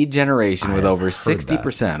for lead generation, with over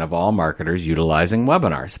 60% of all marketers utilizing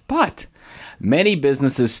webinars? But many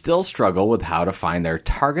businesses still struggle with how to find their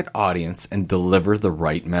target audience and deliver the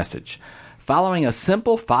right message. Following a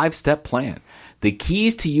simple 5-step plan, the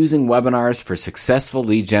keys to using webinars for successful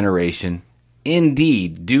lead generation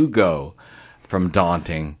indeed do go from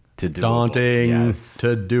daunting to doable.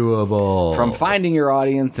 To doable. From finding your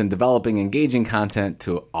audience and developing engaging content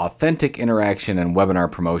to authentic interaction and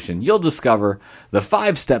webinar promotion, you'll discover the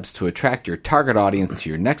 5 steps to attract your target audience to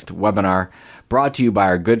your next webinar, brought to you by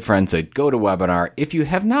our good friends at GoToWebinar. If you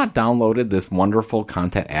have not downloaded this wonderful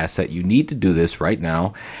content asset, you need to do this right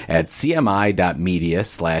now at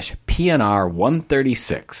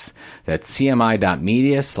cmi.media/PNR136. That's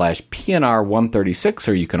cmi.media/PNR136,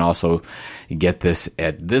 or you can also get this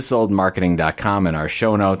at this thisoldmarketing.com in our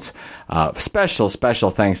show notes. Special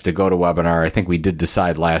thanks to GoToWebinar. I think we did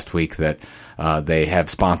decide last week that they have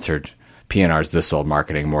sponsored PNR's This Old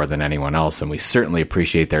Marketing more than anyone else, and we certainly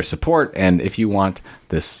appreciate their support. And if you want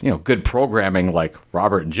this, good programming like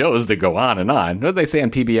Robert and Joe's to go on and on, what do they say on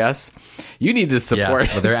PBS? You need to support.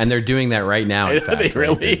 Yeah, well, they're doing that right now. In fact, they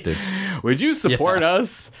really? Right? Would you support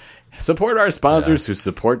us? Support our sponsors who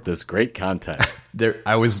support this great content.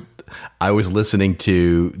 I was listening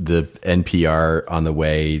to the NPR on the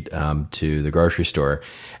way to the grocery store,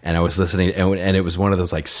 and I was listening, and it was one of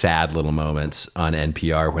those like sad little moments on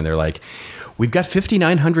NPR when they're like, "We've got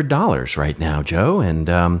 $5,900 right now, Joe, and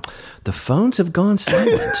the phones have gone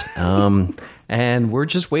silent, and we're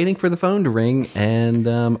just waiting for the phone to ring. And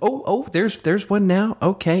there's one now.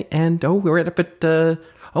 Okay, and we're up at."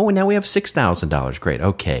 And now we have $6,000. Great.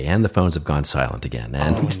 Okay. And the phones have gone silent again.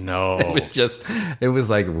 And no. It was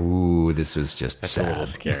like, ooh, this was just That's sad. a little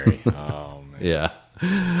scary. Oh, man. Yeah.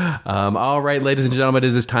 All right, ladies and gentlemen,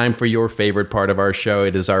 it is time for your favorite part of our show.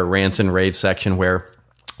 It is our rants and raves section where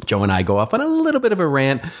Joe and I go off on a little bit of a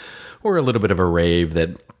rant or a little bit of a rave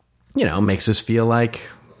that, makes us feel like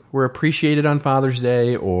we're appreciated on Father's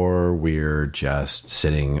Day, or we're just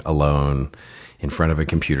sitting alone in front of a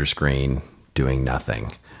computer screen doing nothing.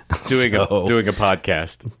 Doing a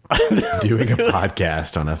podcast. Doing a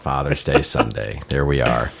podcast on a Father's Day Sunday. There we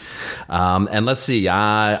are. And let's see.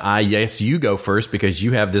 Yes, you go first because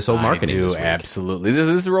you have this old marketing. I do, this week. Absolutely. This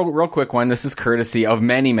is a real quick one. This is courtesy of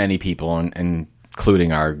many, many people, and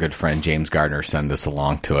including our good friend James Gardner send this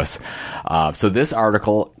along to us. So this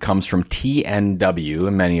article comes from TNW,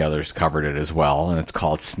 and many others covered it as well, and it's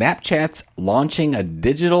called Snapchat's Launching a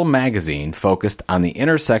Digital Magazine Focused on the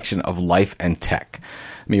Intersection of Life and Tech.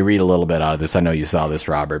 Let me read a little bit out of this. I know you saw this,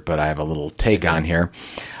 Robert, but I have a little take on here.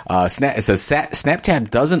 It says, Snapchat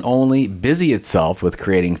doesn't only busy itself with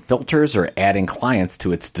creating filters or adding clients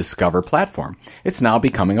to its Discover platform. It's now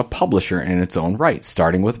becoming a publisher in its own right,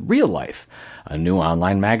 starting with Real Life, a new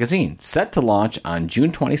online magazine set to launch on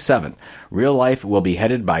June 27th. Real Life will be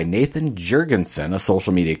headed by Nathan Jurgensen, a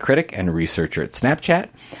social media critic and researcher at Snapchat,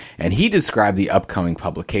 and he described the upcoming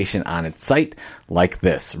publication on its site like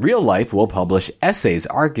this. Real Life will publish essays,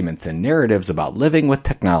 arguments, and narratives about living with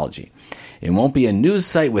technology. It won't be a news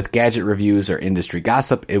site with gadget reviews or industry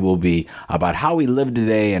gossip. It will be about how we live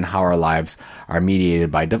today and how our lives are mediated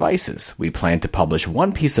by devices. We plan to publish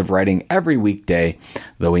one piece of writing every weekday,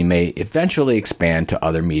 though we may eventually expand to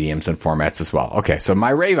other mediums and formats as well. Okay, so my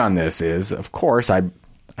rave on this is, of course,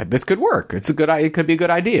 this could work. It could be a good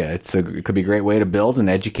idea. It could be a great way to build and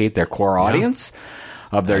educate their core audience.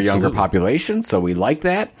 Of their younger population, so we like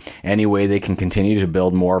that. Any way they can continue to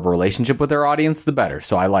build more of a relationship with their audience, the better.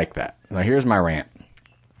 So I like that. Now here's my rant.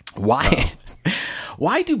 Why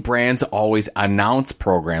do brands always announce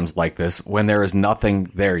programs like this when there is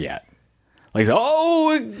nothing there yet? Like,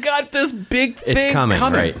 we got this big thing it's coming.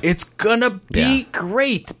 Right? It's gonna be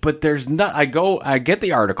great, but there's not. I get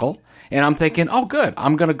the article. And I'm thinking, oh, good.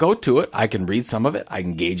 I'm going to go to it. I can read some of it. I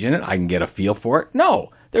can engage in it. I can get a feel for it.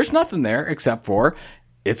 No, there's nothing there except for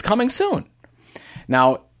it's coming soon.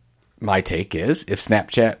 Now, my take is if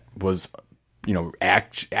Snapchat was,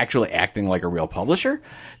 actually acting like a real publisher,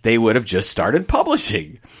 they would have just started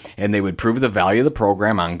publishing and they would prove the value of the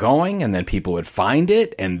program ongoing, and then people would find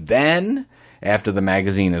it. And then after the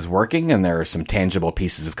magazine is working and there are some tangible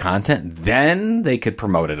pieces of content, then they could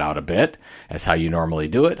promote it out a bit. That's how you normally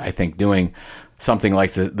do it. I think doing something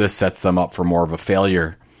like this sets them up for more of a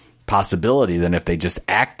failure possibility than if they just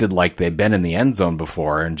acted like they've been in the end zone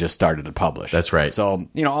before and just started to publish. That's right. So,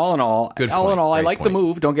 all in all, I like the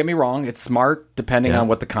move. Don't get me wrong. It's smart depending on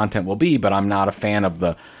what the content will be, but I'm not a fan of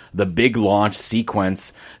the big launch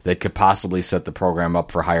sequence that could possibly set the program up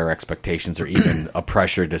for higher expectations or even a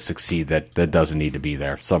pressure to succeed that doesn't need to be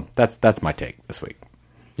there. So that's my take this week.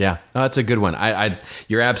 Yeah, that's a good one.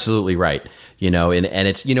 You're absolutely right. And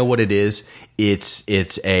it's what it is.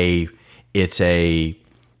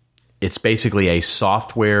 It's basically a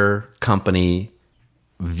software company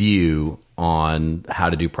view on how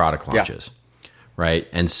to do product launches, right?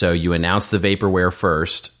 And so you announce the vaporware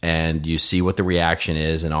first, and you see what the reaction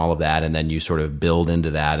is, and all of that, and then you sort of build into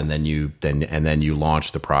that, and then you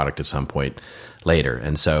launch the product at some point later.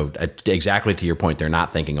 And so, exactly to your point, they're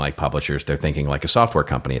not thinking like publishers; they're thinking like a software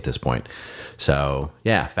company at this point. So,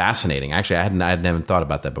 yeah, fascinating. Actually, I hadn't thought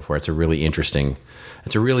about that before. It's a really interesting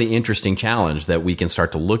challenge that we can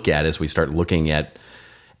start to look at as we start looking at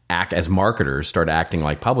act as marketers, start acting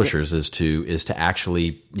like publishers, is to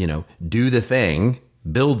actually do the thing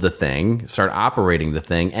build the thing, start operating the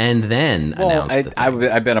thing, and then announce the thing.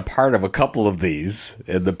 I've been a part of a couple of these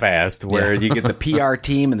in the past where you get the PR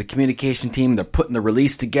team and the communication team, they're putting the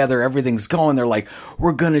release together, everything's going, they're like,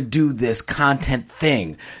 we're going to do this content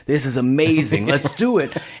thing. This is amazing. Let's do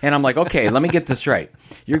it. And I'm like, okay, let me get this right.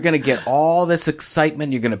 You're going to get all this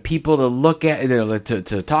excitement. You're going to people to look at it,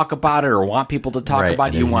 to talk about it or want people to talk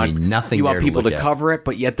about it. You want people to cover it,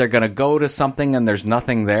 but yet they're going to go to something and there's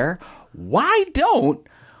nothing there. Why don't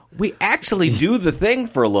we actually do the thing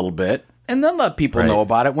for a little bit and then let people know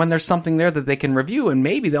about it when there's something there that they can review, and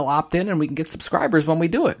maybe they'll opt in and we can get subscribers when we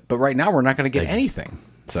do it. But right now we're not going to get anything.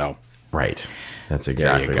 So that's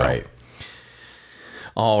exactly right.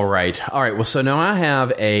 All right. Well, so now I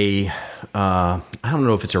have I don't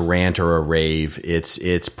know if it's a rant or a rave.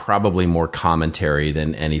 It's probably more commentary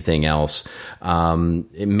than anything else.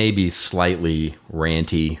 It may be slightly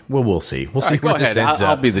ranty. Well, we'll see. We'll see. Go ahead.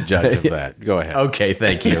 I'll be the judge of that. Go ahead. Okay.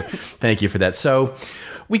 Thank you. Thank you for that. So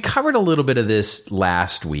we covered a little bit of this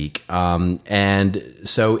last week. And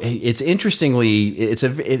so it's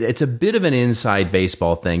it's a bit of an inside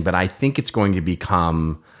baseball thing, but I think it's going to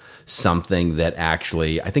become something that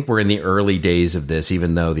actually, I think we're in the early days of this,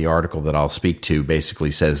 even though the article that I'll speak to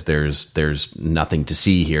basically says there's nothing to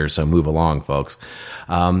see here, so move along, folks.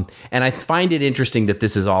 And I find it interesting that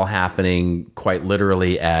this is all happening quite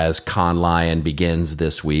literally as Cannes Lion begins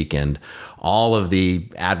this week, and all of the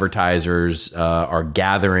advertisers are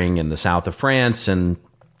gathering in the south of France and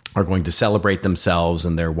are going to celebrate themselves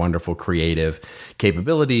and their wonderful creative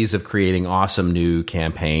capabilities of creating awesome new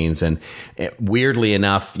campaigns. And weirdly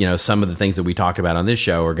enough, some of the things that we talked about on this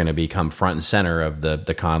show are going to become front and center of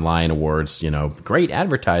the Cannes Lion Awards, great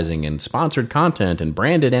advertising and sponsored content and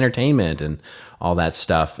branded entertainment and all that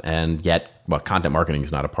stuff. And yet, content marketing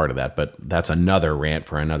is not a part of that, but that's another rant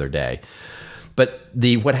for another day. But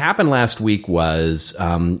what happened last week was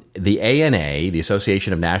the ANA, the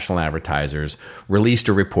Association of National Advertisers, released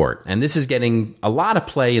a report, and this is getting a lot of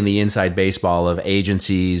play in the inside baseball of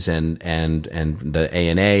agencies and the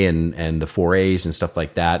ANA and the 4As and stuff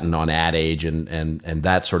like that, and on Ad Age and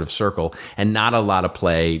that sort of circle, and not a lot of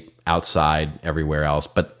play outside everywhere else.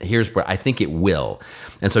 But here's where I think it will.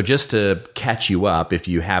 And so just to catch you up, if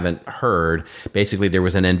you haven't heard, basically there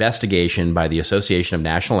was an investigation by the Association of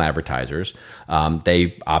National Advertisers.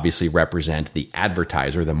 They obviously represent the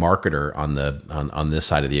advertiser, the marketer on this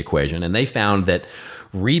side of the equation. And they found that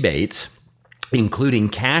rebates, including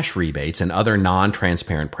cash rebates and other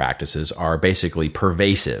non-transparent practices, are basically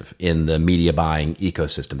pervasive in the media buying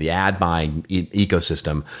ecosystem, the ad buying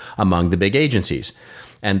ecosystem among the big agencies.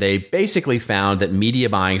 And they basically found that media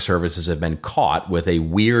buying services have been caught with a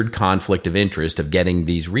weird conflict of interest of getting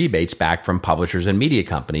these rebates back from publishers and media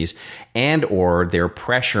companies, and or they're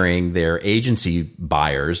pressuring their agency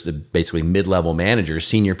buyers, the basically mid-level managers,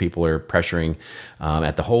 senior people are pressuring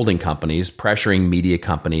at the holding companies, pressuring media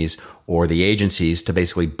companies or the agencies to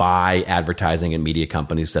basically buy advertising and media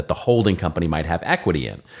companies that the holding company might have equity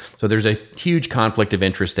in. So there's a huge conflict of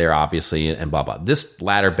interest there, obviously, and blah, blah. This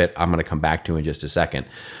latter bit I'm going to come back to in just a second.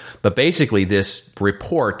 But basically, this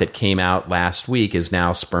report that came out last week is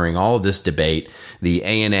now spurring all of this debate. The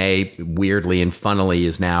ANA, weirdly and funnily,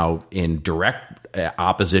 is now in direct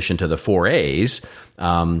opposition to the 4As,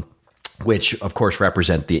 which, of course,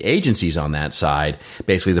 represent the agencies on that side.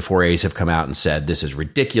 Basically, the 4As have come out and said, this is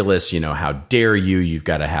ridiculous. How dare you? You've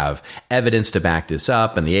got to have evidence to back this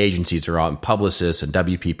up. And the agencies are all, and publicists and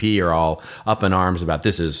WPP are all up in arms about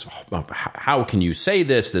how can you say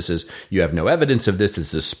this? You have no evidence of this.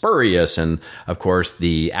 This is spurious. And, of course,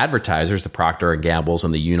 the advertisers, the Procter & Gamble's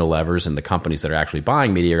and the Unilevers and the companies that are actually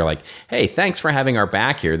buying media are like, hey, thanks for having our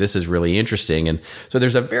back here. This is really interesting. And so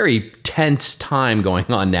there's a very tense time going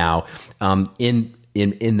on now in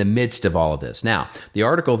the midst of all of this. Now, the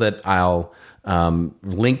article that I'll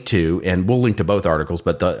link to, and we'll link to both articles,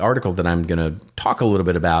 but the article that I'm going to talk a little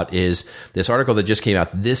bit about is this article that just came out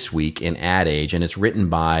this week in Ad Age, and it's written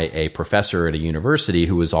by a professor at a university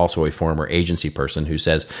who is also a former agency person, who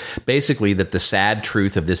says basically that the sad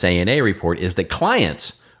truth of this ANA report is that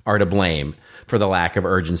clients are to blame for the lack of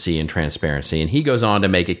urgency and transparency. And he goes on to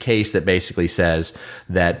make a case that basically says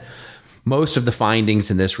that most of the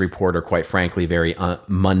findings in this report are, quite frankly, very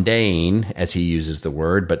mundane, as he uses the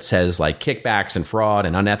word, but says like kickbacks and fraud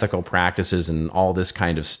and unethical practices and all this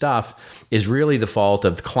kind of stuff is really the fault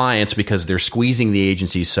of the clients, because they're squeezing the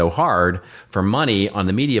agencies so hard for money on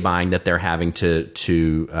the media buying that they're having to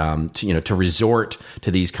resort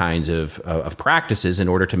to these kinds of practices in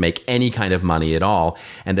order to make any kind of money at all.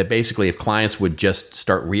 And that basically, if clients would just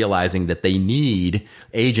start realizing that they need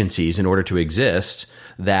agencies in order to exist,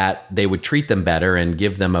 that they would treat them better and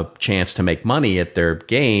give them a chance to make money at their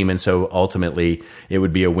game. And so ultimately, it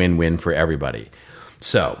would be a win-win for everybody.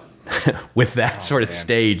 So with that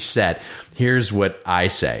stage set, here's what I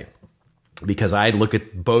say. Because I look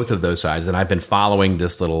at both of those sides, and I've been following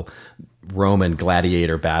this little Roman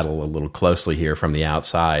gladiator battle a little closely here from the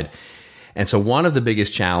outside. And so one of the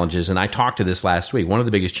biggest challenges, and I talked to this last week, one of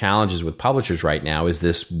the biggest challenges with publishers right now is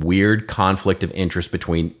this weird conflict of interest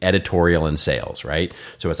between editorial and sales, right?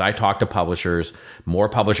 So as I talk to publishers, more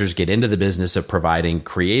publishers get into the business of providing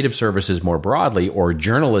creative services more broadly or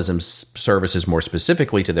journalism services more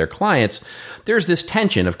specifically to their clients. There's this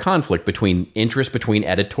tension of conflict between interest between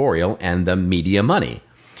editorial and the media money.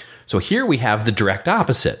 So here we have the direct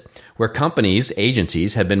opposite, where companies,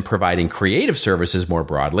 agencies have been providing creative services more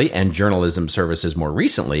broadly and journalism services more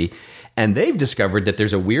recently, and they've discovered that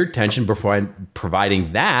there's a weird tension between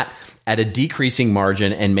providing that at a decreasing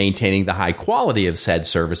margin and maintaining the high quality of said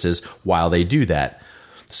services while they do that.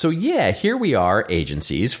 So yeah, here we are,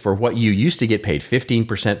 agencies, for what you used to get paid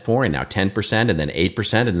 15% for, and now 10%, and then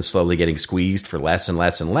 8%, and then slowly getting squeezed for less and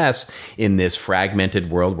less and less in this fragmented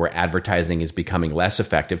world where advertising is becoming less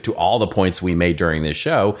effective, to all the points we made during this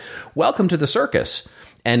show. Welcome to the circus.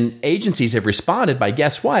 And agencies have responded by,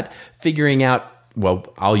 guess what? Figuring out,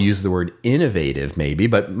 well, I'll use the word innovative maybe,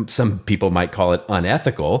 but some people might call it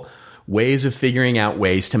unethical, ways of figuring out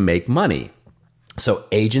ways to make money. So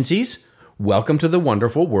agencies, welcome to the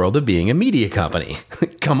wonderful world of being a media company.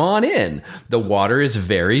 Come on in. The water is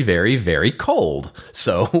very, very, very cold.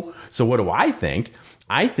 So what do I think?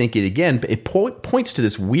 I think it points to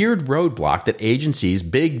this weird roadblock that agencies,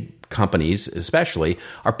 big companies especially,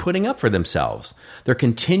 are putting up for themselves. They're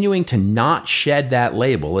continuing to not shed that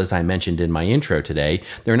label, as I mentioned in my intro today.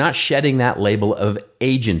 They're not shedding that label of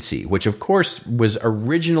agency, which of course was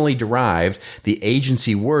originally derived. The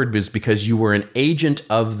agency word was because you were an agent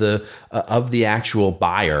of the actual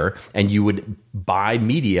buyer, and you would buy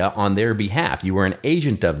media on their behalf. You were an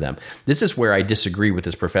agent of them. This is where I disagree with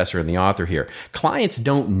this professor and the author here. Clients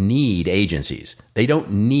don't need agencies. They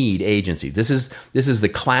don't need agencies. This is the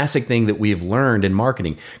classic thing that we have learned in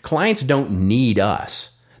marketing. Clients don't need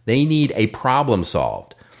us. They need a problem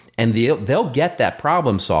solved. And they'll get that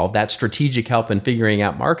problem solved, that strategic help in figuring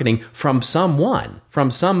out marketing from someone,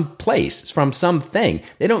 from some place, from something.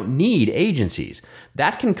 They don't need agencies.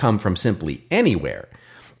 That can come from simply anywhere.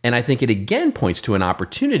 And I think it again points to an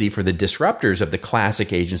opportunity for the disruptors of the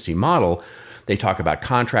classic agency model. They talk about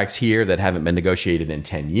contracts here that haven't been negotiated in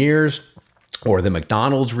 10 years. Or the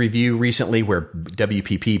McDonald's review recently where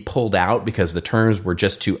WPP pulled out because the terms were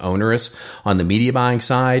just too onerous on the media buying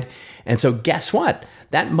side. And so guess what?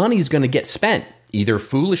 That money is going to get spent either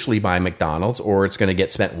foolishly by McDonald's or it's going to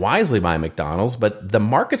get spent wisely by McDonald's, but the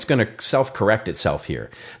market's going to self-correct itself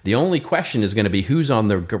here. The only question is going to be who's on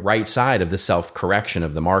the right side of the self-correction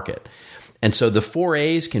of the market. And so the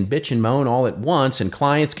 4As can bitch and moan all at once, and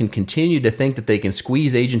clients can continue to think that they can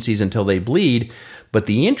squeeze agencies until they bleed. But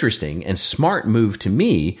the interesting and smart move to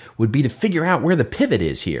me would be to figure out where the pivot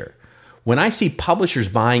is here. When I see publishers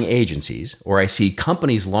buying agencies, or I see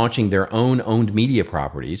companies launching their own owned media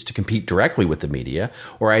properties to compete directly with the media,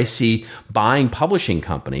 or I see buying publishing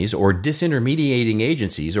companies or disintermediating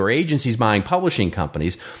agencies, or agencies buying publishing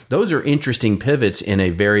companies, those are interesting pivots in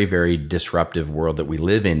a very, very disruptive world that we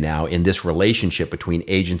live in now, in this relationship between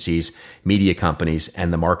agencies, media companies,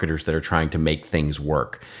 and the marketers that are trying to make things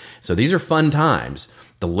work. So these are fun times.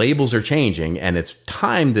 The labels are changing, and it's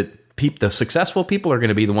time that the successful people are going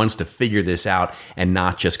to be the ones to figure this out and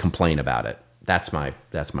not just complain about it. That's my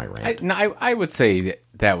rant. I would say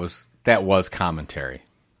that was commentary.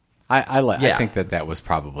 I think that was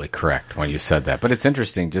probably correct when you said that. But it's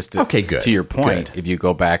interesting just to, to your point, if you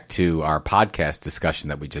go back to our podcast discussion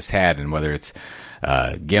that we just had, and whether it's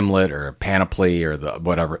Gimlet or Panoply or the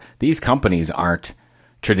whatever, these companies aren't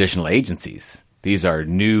traditional agencies. These are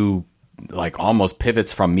new, like almost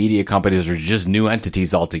pivots from media companies, or just new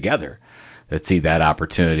entities altogether that see that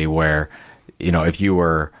opportunity where, if you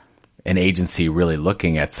were an agency really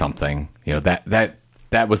looking at something,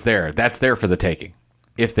 that was there. That's there for the taking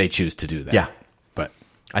if they choose to do that. Yeah. But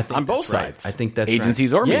I think on both sides. I think that's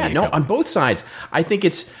agencies or media companies. On both sides. I think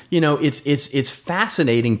it's, it's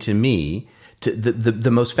fascinating to me.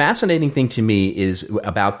 The most fascinating thing to me is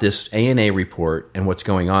about this ANA report and what's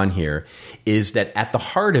going on here is that at the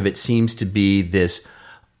heart of it seems to be this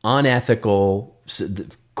unethical,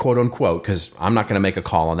 quote unquote, because I'm not going to make a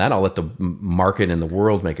call on that. I'll let the market and the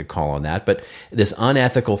world make a call on that. But this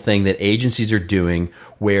unethical thing that agencies are doing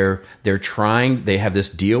where they have this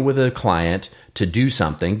deal with a client to do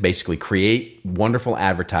something, basically create wonderful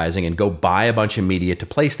advertising and go buy a bunch of media to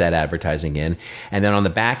place that advertising in. And then on the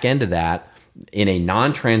back end of that, in a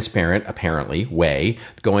non-transparent, apparently, way,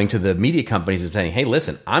 going to the media companies and saying, "Hey,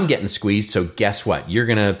 listen, I'm getting squeezed, so guess what? You're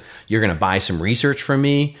gonna buy some research from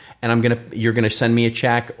me, and you're gonna send me a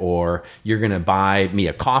check, or you're gonna buy me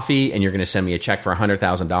a coffee, and you're gonna send me a check for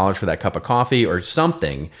 $100,000 for that cup of coffee, or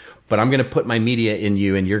something. But I'm going to put my media in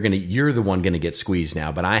you, and you're the one going to get squeezed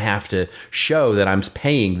now. But I have to show that I'm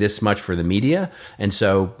paying this much for the media, and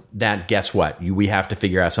so that, guess what? We have to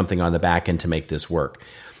figure out something on the back end to make this work."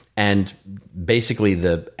 And basically,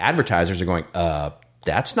 the advertisers are going,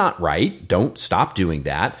 "That's not right. Don't stop doing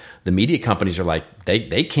that." The media companies are like,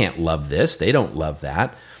 they can't love this. They don't love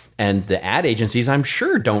that. And the ad agencies, I'm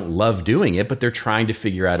sure, don't love doing it, but they're trying to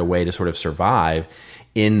figure out a way to sort of survive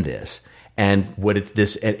in this. And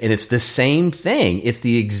it's the same thing. It's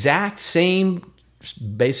the exact same,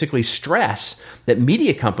 basically, stress that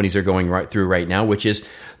media companies are going through right now, which is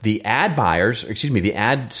the the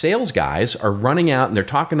ad sales guys are running out and they're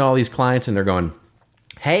talking to all these clients and they're going,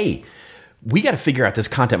 "Hey, we got to figure out this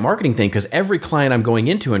content marketing thing, because every client I'm going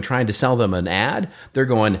into and trying to sell them an ad, they're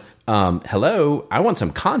going, hello, I want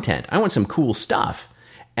some content. I want some cool stuff."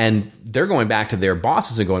 And they're going back to their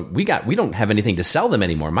bosses and going, we don't have anything to sell them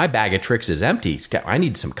anymore. My bag of tricks is empty. I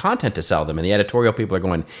need some content to sell them. And the editorial people are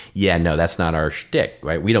going, "Yeah, no, that's not our shtick,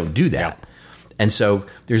 right? We don't do that." Yeah. And so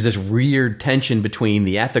there's this weird tension between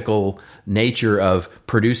the ethical nature of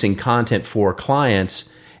producing content for clients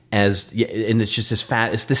and it's just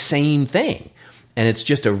it's the same thing. And it's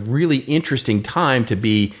just a really interesting time to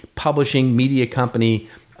be publishing, media company,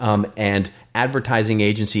 and advertising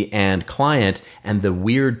agency and client, and the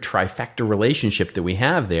weird trifecta relationship that we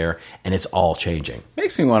have there, and it's all changing.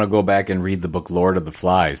 Makes me want to go back and read the book Lord of the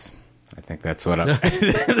Flies. I think that's what I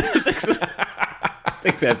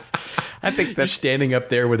think that's You're standing up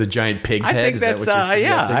there with a giant pig's head. I think that's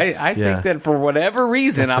I think that for whatever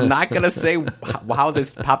reason, I'm not going to say how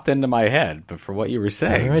this popped into my head, but for what you were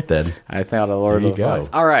saying, all right then, I thought of Lord of the Flies.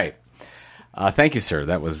 All right. Thank you, sir.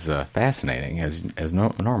 That was fascinating, as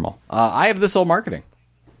normal. I have This Old Marketing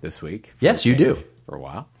this week. Yes, you do. For a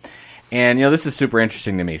while. And, this is super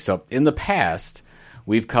interesting to me. So, in the past,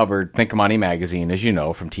 we've covered Think Money magazine, as you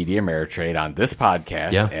know, from TD Ameritrade on this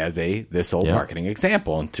podcast as a This Old Marketing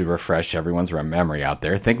example. And to refresh everyone's memory out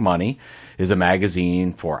there, Think Money is a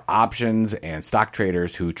magazine for options and stock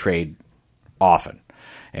traders who trade often.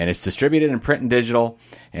 And it's distributed in print and digital,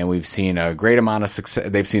 and we've seen a great amount of success.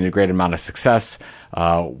 They've seen a great amount of success.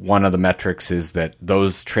 One of the metrics is that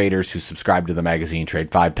those traders who subscribe to the magazine trade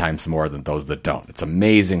 5 times more than those that don't. It's an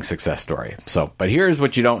amazing success story. But here's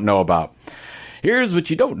what you don't know about. Here's what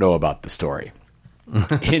you don't know about the story.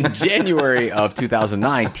 In January of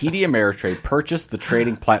 2009, TD Ameritrade purchased the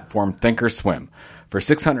trading platform Thinkorswim for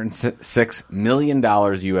 $606 million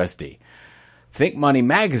USD. Think Money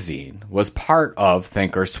magazine was part of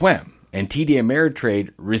Thinkorswim, and TD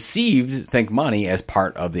Ameritrade received Think Money as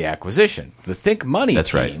part of the acquisition. The Think Money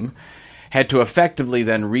team had to effectively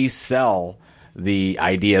then resell the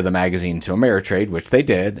idea of the magazine to Ameritrade, which they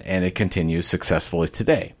did, and it continues successfully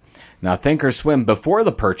today. Now, Thinkorswim, before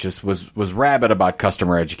the purchase, was rabid about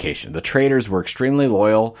customer education. The traders were extremely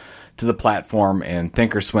loyal to the platform, and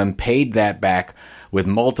Thinkorswim paid that back with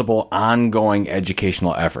multiple ongoing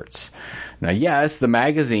educational efforts. Now, yes, the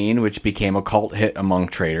magazine, which became a cult hit among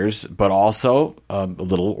traders, but also a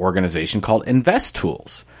little organization called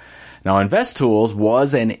InvestTools. Now, InvestTools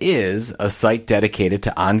was and is a site dedicated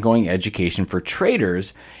to ongoing education for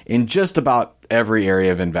traders in just about every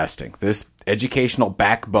area of investing. This educational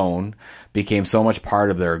backbone became so much part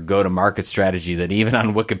of their go-to-market strategy that even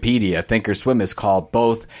on Wikipedia, Thinkorswim is called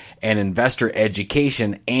both an investor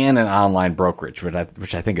education and an online brokerage,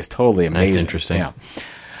 which I think is totally amazing. That's interesting. Yeah.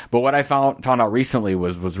 But what I found out recently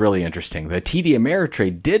was really interesting. The TD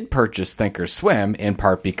Ameritrade did purchase Thinkorswim in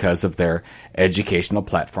part because of their educational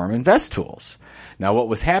platform InvestTools. Now, what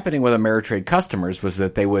was happening with Ameritrade customers was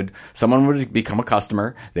that someone would become a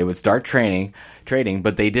customer, they would start trading,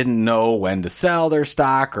 but they didn't know when to sell their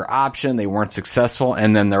stock or option, they weren't successful,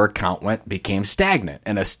 and then their account became stagnant.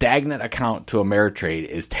 And a stagnant account to Ameritrade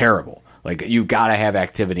is terrible. Like, you've got to have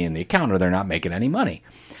activity in the account or they're not making any money.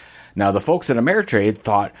 Now, the folks at Ameritrade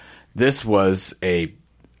thought this was a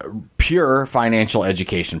pure financial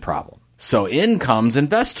education problem. So in comes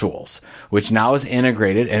InvestTools, which now is an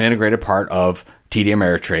integrated part of TD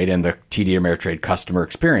Ameritrade and the TD Ameritrade customer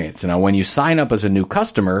experience. Now, when you sign up as a new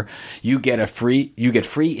customer, you get free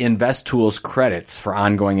InvestTools credits for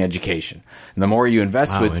ongoing education. And the more you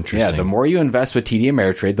invest the more you invest with TD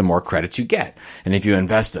Ameritrade, the more credits you get. And if you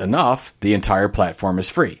invest enough, the entire platform is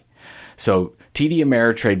free. So TD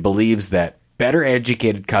Ameritrade believes that better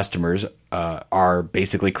educated customers are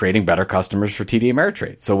basically creating better customers for TD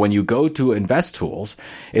Ameritrade. So when you go to Invest Tools,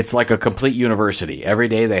 it's like a complete university. Every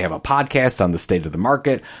day they have a podcast on the state of the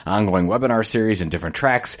market, ongoing webinar series and different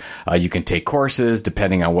tracks. You can take courses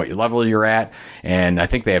depending on what level you're at. And I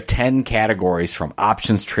think they have 10 categories from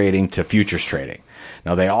options trading to futures trading.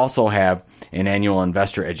 Now, they also have an annual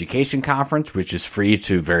investor education conference, which is free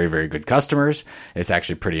to very, very good customers. It's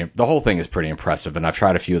actually the whole thing is pretty impressive. And I've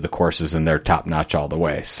tried a few of the courses and they're top notch all the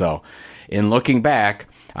way. So in looking back,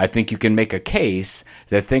 I think you can make a case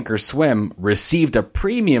that Thinkorswim received a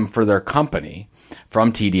premium for their company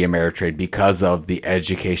from TD Ameritrade because of the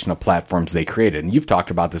educational platforms they created. And you've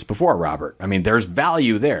talked about this before, Robert. I mean, there's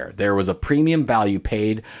value there. There was a premium value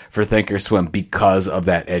paid for Thinkorswim because of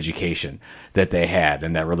that education that they had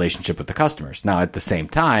and that relationship with the customers. Now, at the same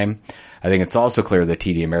time, I think it's also clear that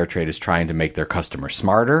TD Ameritrade is trying to make their customers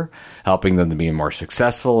smarter, helping them to be more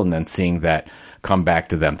successful, and then seeing that come back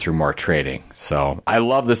to them through more trading. So I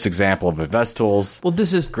love this example of Invest Tools. Well,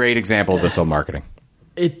 this is a great example of Visceral marketing.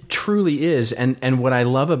 It truly is. And what I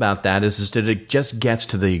love about that is that it just gets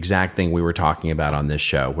to the exact thing we were talking about on this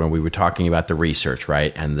show, when we were talking about the research,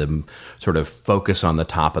 right? And the sort of focus on the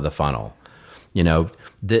top of the funnel. You know,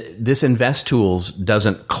 this Invest Tools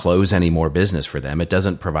doesn't close any more business for them. It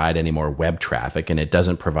doesn't provide any more web traffic, and it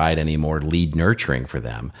doesn't provide any more lead nurturing for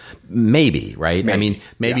them. Maybe, right? Maybe. I mean,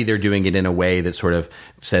 maybe they're doing it in a way that sort of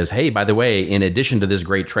says, hey, by the way, in addition to this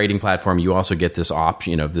great trading platform, you also get this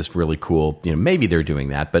option, this really cool, maybe they're doing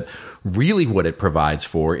that. But really what it provides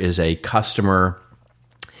for is a customer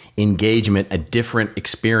engagement, a different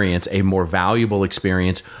experience, a more valuable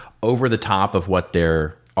experience over the top of what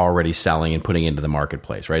they're already selling and putting into the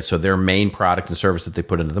marketplace, right? So their main product and service that they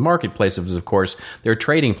put into the marketplace is, of course, their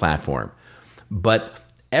trading platform. But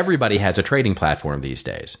everybody has a trading platform these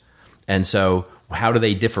days. And so how do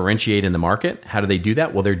they differentiate in the market? How do they do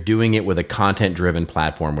that? Well, they're doing it with a content-driven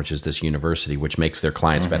platform, which is this university, which makes their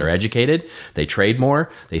clients better educated. They trade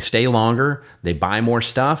more. They stay longer. They buy more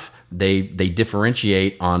stuff. They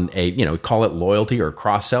differentiate on call it loyalty or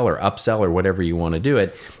cross-sell or upsell or whatever you want to do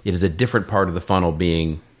it. It is a different part of the funnel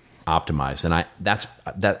being optimized. And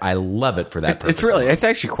I love it for that purpose. It's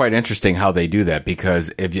actually quite interesting how they do that, because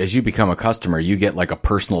as you become a customer, you get like a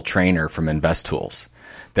personal trainer from Invest Tools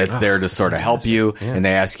that's there to sort of help you. Yeah. And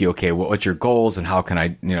they ask you, okay, what's your goals and how can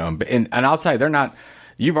I, and outside they're not,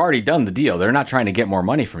 you've already done the deal. They're not trying to get more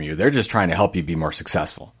money from you. They're just trying to help you be more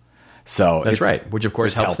successful. So that's right. Which of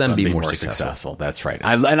course helps them be more successful. That's right.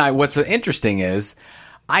 What's interesting is,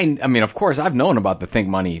 I mean, of course, I've known about the Think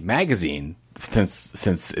Money magazine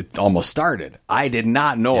since it almost started. I did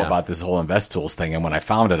not know about this whole Invest Tools thing, and when I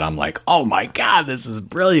found it, I'm like, oh my God, this is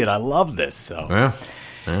brilliant! I love this. So,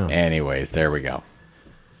 anyways, there we go.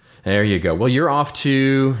 There you go. Well, you're off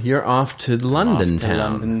to London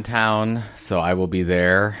town. So I will be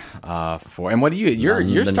there for. And what do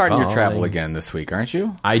you're starting your travel again this week, aren't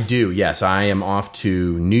you? I do. Yes, I am off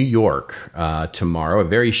to New York tomorrow. A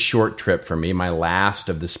very short trip for me. My last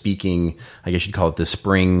of the speaking. I guess you'd call it the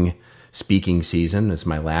spring speaking season. It's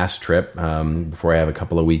my last trip before I have a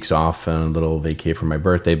couple of weeks off and a little vacay for my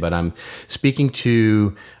birthday. But I'm speaking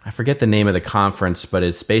to, I forget the name of the conference, but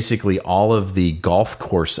it's basically all of the golf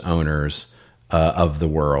course owners of the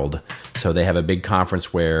world. So they have a big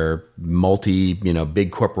conference where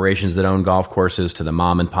big corporations that own golf courses to the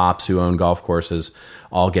mom and pops who own golf courses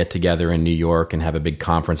all get together in New York and have a big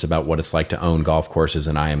conference about what it's like to own golf courses.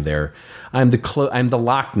 And I am there. I'm the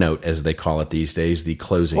lock note, as they call it these days, the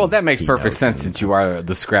closing. Well, that makes perfect sense since you are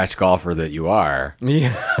the scratch golfer that you are.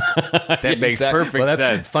 Yeah, that makes perfect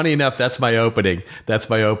sense. Funny enough, that's my opening.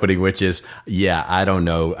 Which is, I don't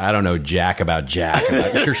know jack about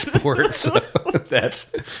your sport. So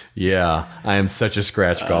I am such a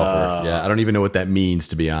scratch golfer. I don't even know what that means,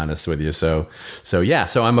 to be honest with you. So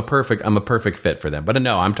I'm a perfect fit for them. But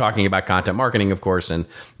no, I'm talking about content marketing, of course, and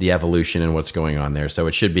the evolution and what's going on there. So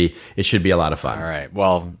it should be a lot of fun. All right.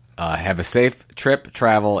 Well, have a safe trip,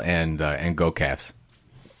 travel, and go Cavs.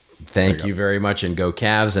 Thank you very much, and go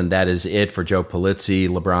Cavs. And that is it for Joe Polizzi,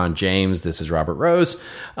 LeBron James. This is Robert Rose.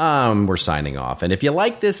 We're signing off. And if you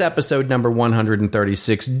like this episode number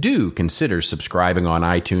 136, do consider subscribing on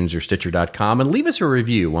iTunes or Stitcher.com and leave us a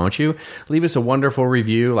review, won't you? Leave us a wonderful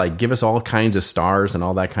review. Give us all kinds of stars and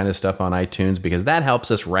all that kind of stuff on iTunes, because that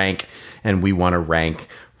helps us rank, and we want to rank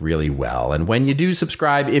really well. And when you do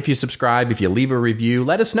subscribe, if you leave a review,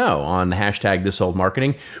 let us know on the hashtag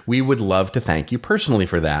ThisOldMarketing. We would love to thank you personally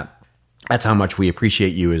for that. That's how much we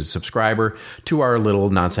appreciate you as a subscriber to our little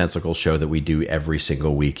nonsensical show that we do every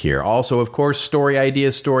single week here. Also, of course, story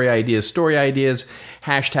ideas.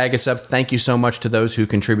 Hashtag us up. Thank you so much to those who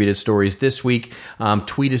contributed stories this week.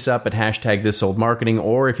 Tweet us up at hashtag thisoldmarketing,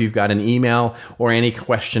 or if you've got an email or any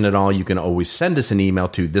question at all, you can always send us an email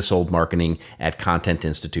to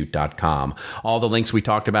thisoldmarketing@contentinstitute.com. All the links we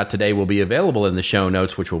talked about today will be available in the show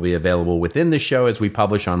notes, which will be available within the show as we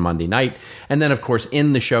publish on Monday night. And then, of course,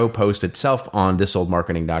 in the show post itself on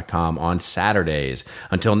thisoldmarketing.com on Saturdays.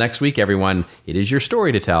 Until next week, everyone, it is your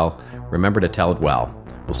story to tell. Remember to tell it well.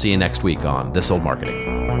 We'll see you next week on This Old Marketing.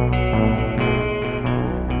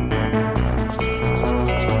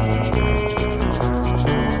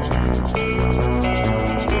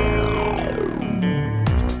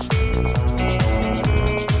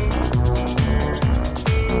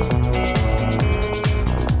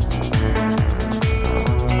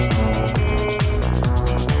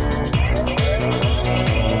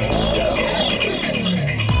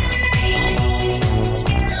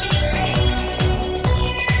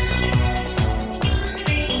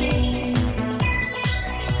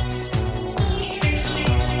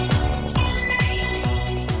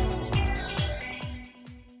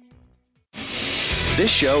 This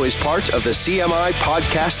show is part of the CMI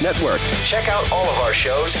Podcast Network. Check out all of our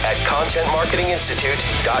shows at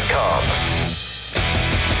ContentMarketingInstitute.com.